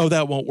is, oh,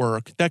 that won't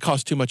work. That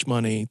costs too much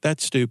money.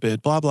 That's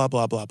stupid, blah, blah,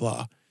 blah, blah,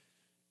 blah.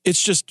 It's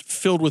just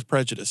filled with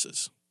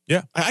prejudices.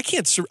 Yeah. I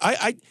can't,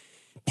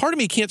 part of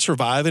me can't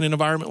survive in an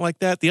environment like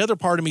that. The other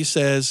part of me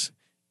says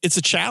it's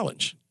a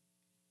challenge.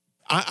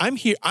 I'm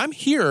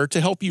here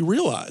to help you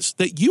realize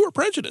that you are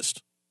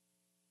prejudiced.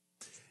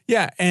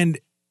 Yeah. And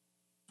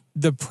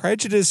the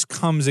prejudice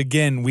comes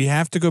again. We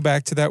have to go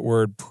back to that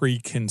word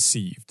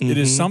preconceived. Mm-hmm. It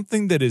is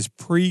something that is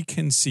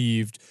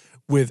preconceived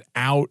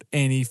without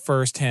any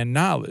firsthand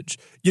knowledge,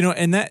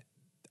 and that,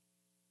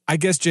 I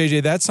guess,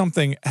 JJ, that's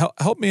something,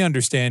 help me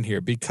understand here,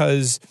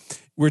 because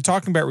we're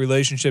talking about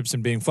relationships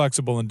and being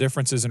flexible and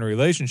differences in a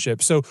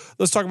relationship. So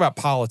let's talk about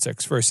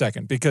politics for a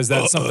second, because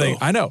that's something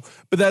I know,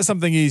 but that's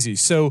something easy.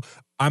 So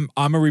I'm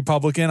a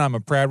Republican. I'm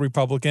a proud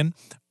Republican.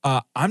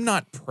 I'm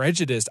not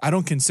prejudiced. I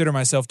don't consider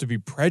myself to be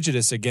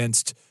prejudiced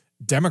against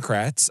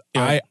Democrats.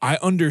 Yeah. I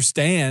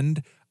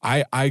understand.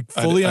 I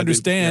fully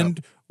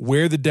understand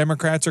where the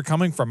Democrats are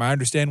coming from. I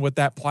understand what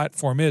that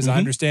platform is. Mm-hmm. I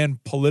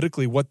understand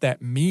politically what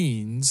that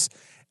means.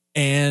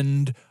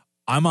 And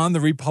I'm on the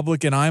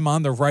Republican, I'm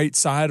on the right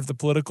side of the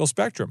political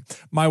spectrum.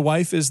 My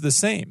wife is the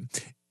same.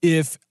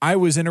 If I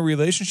was in a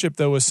relationship,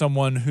 though, with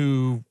someone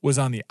who was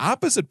on the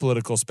opposite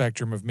political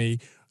spectrum of me,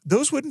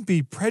 those wouldn't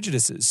be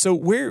prejudices. So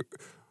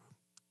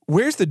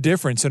where's the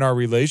difference in our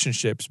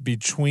relationships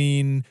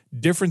between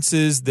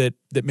differences that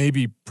may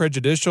be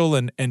prejudicial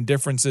and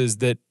differences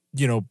that,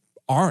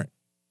 aren't?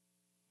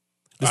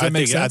 Does that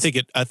make sense?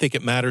 I think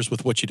it matters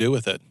with what you do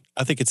with it.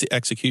 I think it's the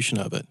execution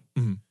of it.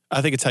 Mm-hmm.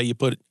 I think it's how you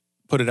put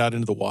it out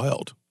into the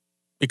wild.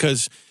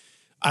 Because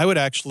I would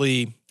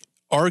actually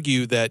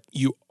argue that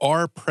you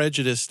are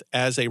prejudiced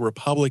as a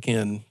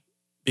Republican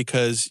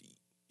because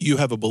you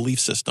have a belief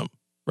system.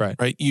 Right.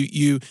 Right.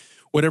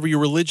 Whatever your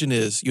religion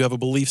is, you have a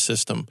belief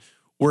system.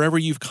 Wherever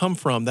you've come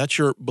from, that's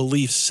your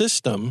belief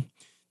system.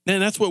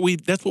 And that's what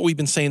we've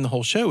been saying the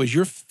whole show is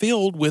you're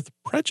filled with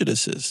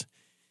prejudices.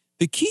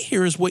 The key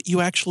here is what you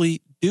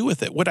actually do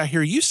with it. What I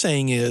hear you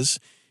saying is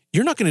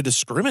you're not going to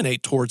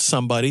discriminate towards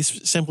somebody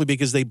simply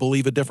because they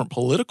believe a different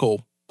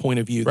political point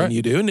of view than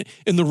you do.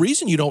 And the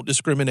reason you don't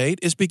discriminate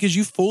is because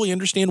you fully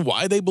understand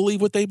why they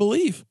believe what they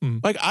believe.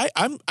 Like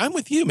I'm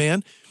with you,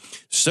 man.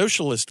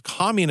 Socialist,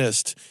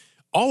 communist,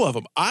 all of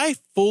them. I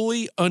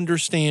fully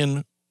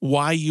understand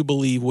why you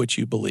believe what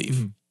you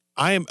believe.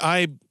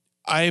 I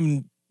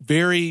am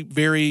very,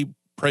 very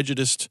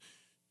prejudiced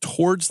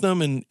towards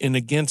them and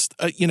against,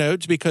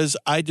 it's because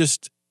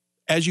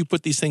as you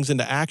put these things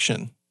into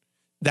action,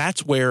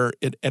 that's where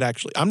it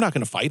actually, I'm not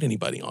going to fight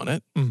anybody on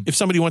it. If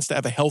somebody wants to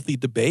have a healthy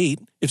debate,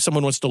 if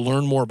someone wants to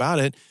learn more about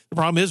it, the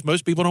problem is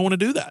most people don't want to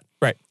do that.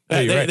 Right.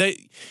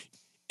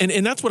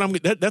 And that's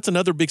what that's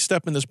another big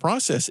step in this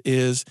process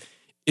is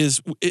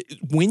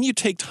when you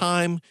take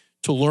time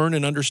to learn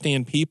and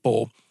understand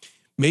people,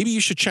 maybe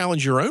you should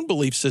challenge your own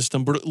belief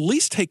system, but at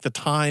least take the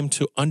time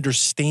to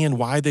understand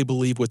why they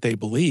believe what they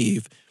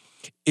believe,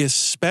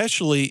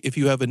 especially if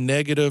you have a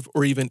negative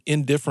or even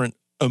indifferent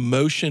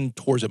emotion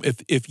towards them.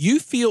 If you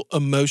feel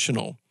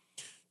emotional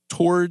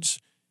towards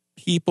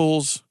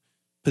people's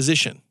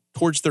position,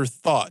 towards their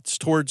thoughts,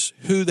 towards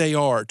who they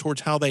are,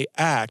 towards how they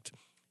act,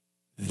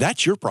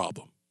 that's your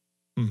problem.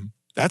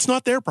 That's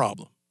not their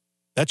problem.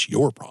 That's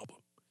your problem.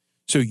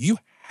 So you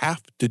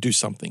have to do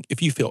something.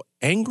 If you feel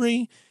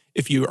angry,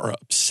 if you are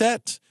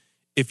upset,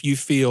 if you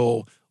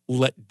feel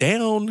let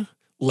down,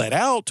 let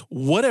out,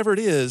 whatever it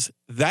is,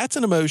 that's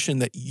an emotion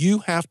that you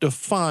have to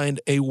find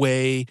a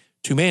way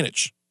to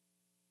manage.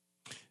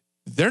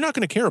 They're not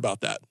going to care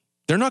about that.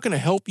 They're not going to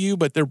help you,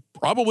 but they're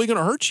probably going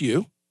to hurt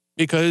you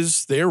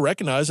because they're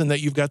recognizing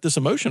that you've got this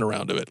emotion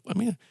around it. I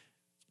mean,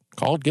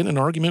 called getting an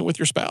argument with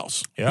your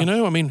spouse. Yeah.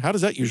 How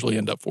does that usually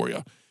end up for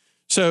you?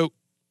 So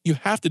you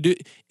have to do,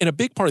 and a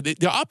big part of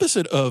the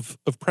opposite of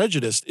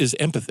prejudice is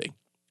empathy.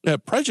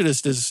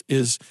 Prejudice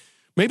is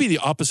maybe the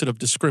opposite of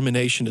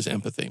discrimination is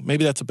empathy.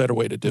 Maybe that's a better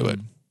way to do it.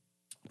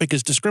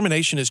 Because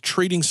discrimination is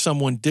treating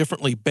someone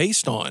differently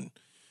based on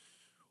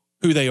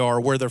who they are,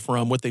 where they're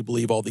from, what they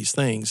believe, all these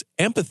things.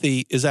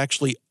 Empathy is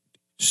actually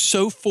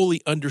so fully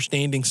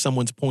understanding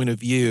someone's point of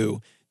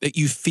view that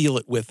you feel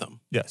it with them.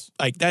 Yes.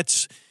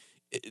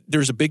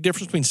 There's a big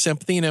difference between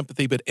sympathy and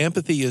empathy, but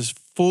empathy is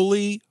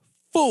fully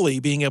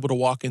being able to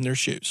walk in their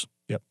shoes.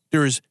 Yep.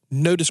 There is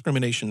no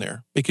discrimination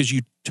there because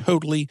you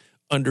totally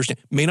understand.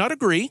 May not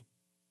agree,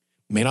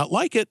 may not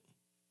like it,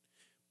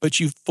 but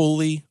you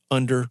fully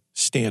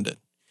understand it.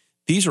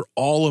 These are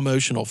all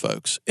emotional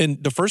folks.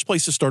 And the first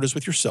place to start is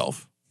with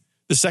yourself.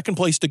 The second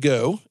place to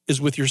go is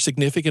with your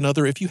significant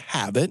other if you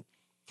have it,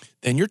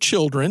 then your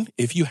children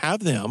if you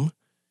have them,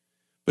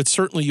 but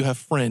certainly you have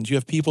friends, you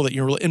have people that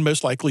and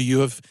most likely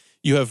you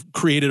have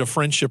created a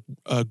friendship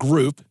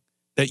group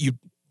that you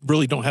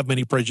really don't have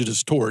many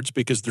prejudice towards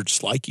because they're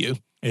just like you.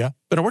 Yeah.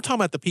 But we're talking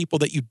about the people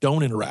that you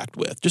don't interact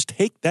with. Just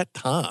take that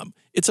time.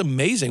 It's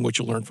amazing what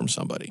you learn from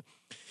somebody.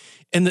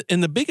 And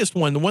the biggest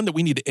one, the one that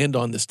we need to end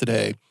on this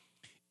today,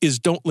 is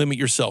don't limit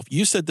yourself.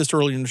 You said this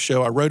earlier in the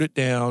show. I wrote it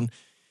down.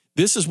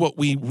 This is what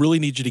we really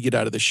need you to get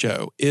out of the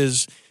show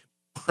is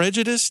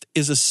prejudice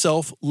is a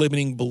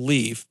self-limiting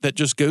belief that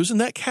just goes in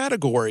that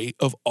category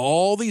of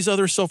all these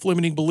other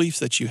self-limiting beliefs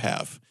that you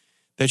have,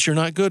 that you're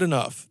not good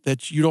enough,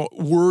 that you don't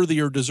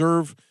worthy or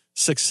deserve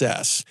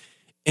success.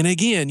 And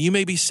again, you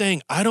may be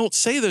saying, I don't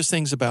say those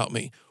things about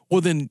me.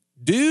 Well, then,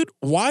 dude,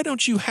 why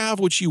don't you have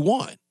what you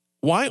want?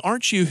 Why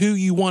aren't you who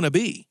you want to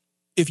be?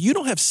 If you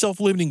don't have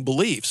self-limiting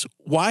beliefs,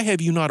 why have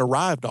you not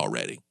arrived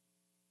already?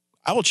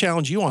 I will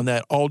challenge you on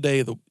that all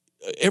day,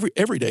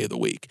 every day of the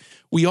week.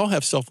 We all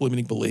have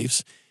self-limiting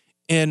beliefs.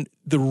 And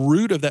the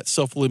root of that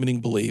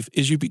self-limiting belief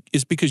is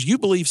because you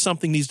believe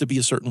something needs to be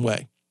a certain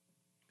way.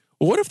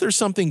 Well, what if there's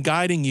something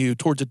guiding you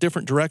towards a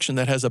different direction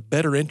that has a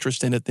better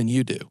interest in it than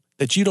you do,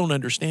 that you don't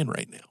understand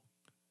right now?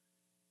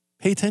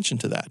 Pay attention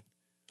to that.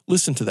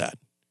 Listen to that.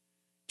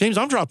 James,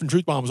 I'm dropping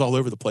truth bombs all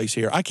over the place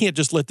here. I can't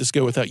just let this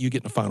go without you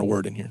getting a final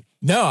word in here.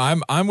 No,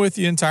 I'm with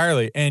you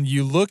entirely. And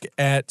you look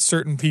at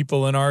certain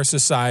people in our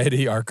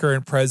society, our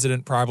current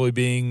president probably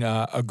being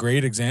a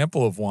great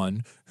example of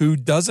one who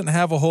doesn't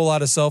have a whole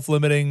lot of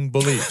self-limiting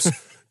beliefs.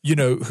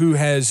 Who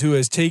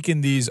has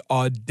taken these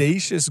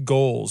audacious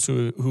goals,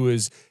 who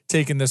has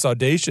taken this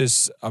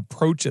audacious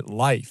approach at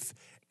life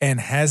and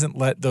hasn't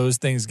let those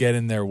things get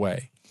in their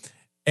way.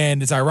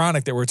 And it's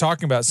ironic that we're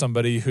talking about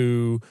somebody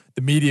who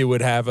the media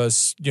would have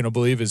us,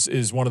 believe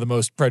is one of the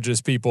most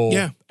prejudiced people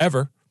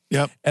ever.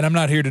 Yep. And I'm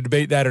not here to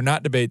debate that or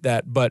not debate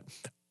that, but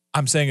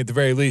I'm saying at the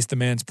very least, the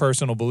man's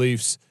personal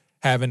beliefs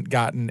haven't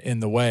gotten in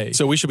the way.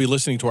 So we should be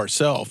listening to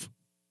ourselves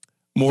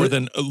more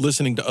than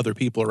listening to other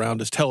people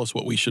around us tell us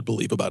what we should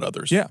believe about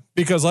others. Yeah,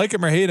 because like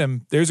him or hate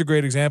him, there's a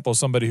great example of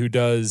somebody who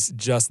does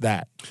just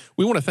that.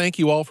 We want to thank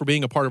you all for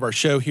being a part of our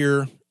show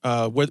here,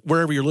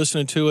 wherever you're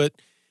listening to it.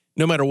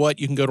 No matter what,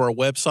 you can go to our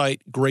website,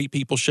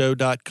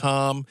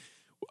 greatpeopleshow.com.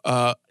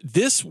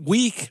 this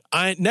week,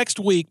 next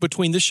week,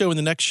 between this show and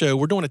the next show,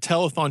 we're doing a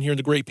telethon here in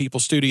the Great People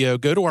Studio.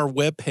 Go to our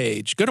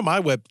webpage. Go to my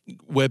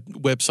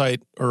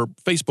website or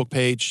Facebook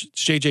page,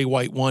 JJ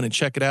White 1, and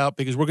check it out,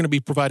 because we're going to be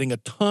providing a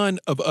ton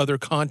of other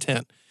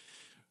content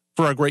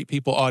for our Great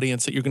People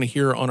audience that you're going to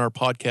hear on our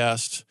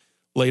podcast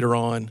later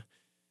on.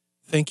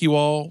 Thank you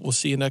all. We'll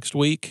see you next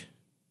week.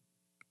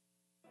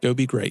 Go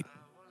be great.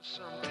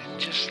 Something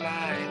just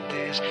like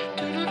this.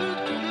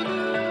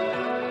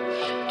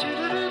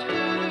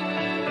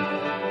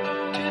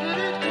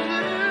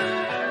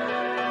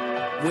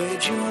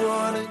 Where'd you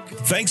wanna go?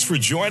 Thanks for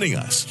joining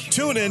us.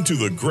 Tune in to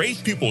the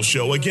Great People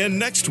Show again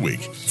next week,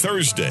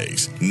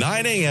 Thursdays,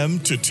 9 a.m.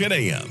 to 10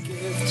 a.m.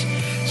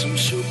 Some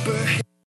super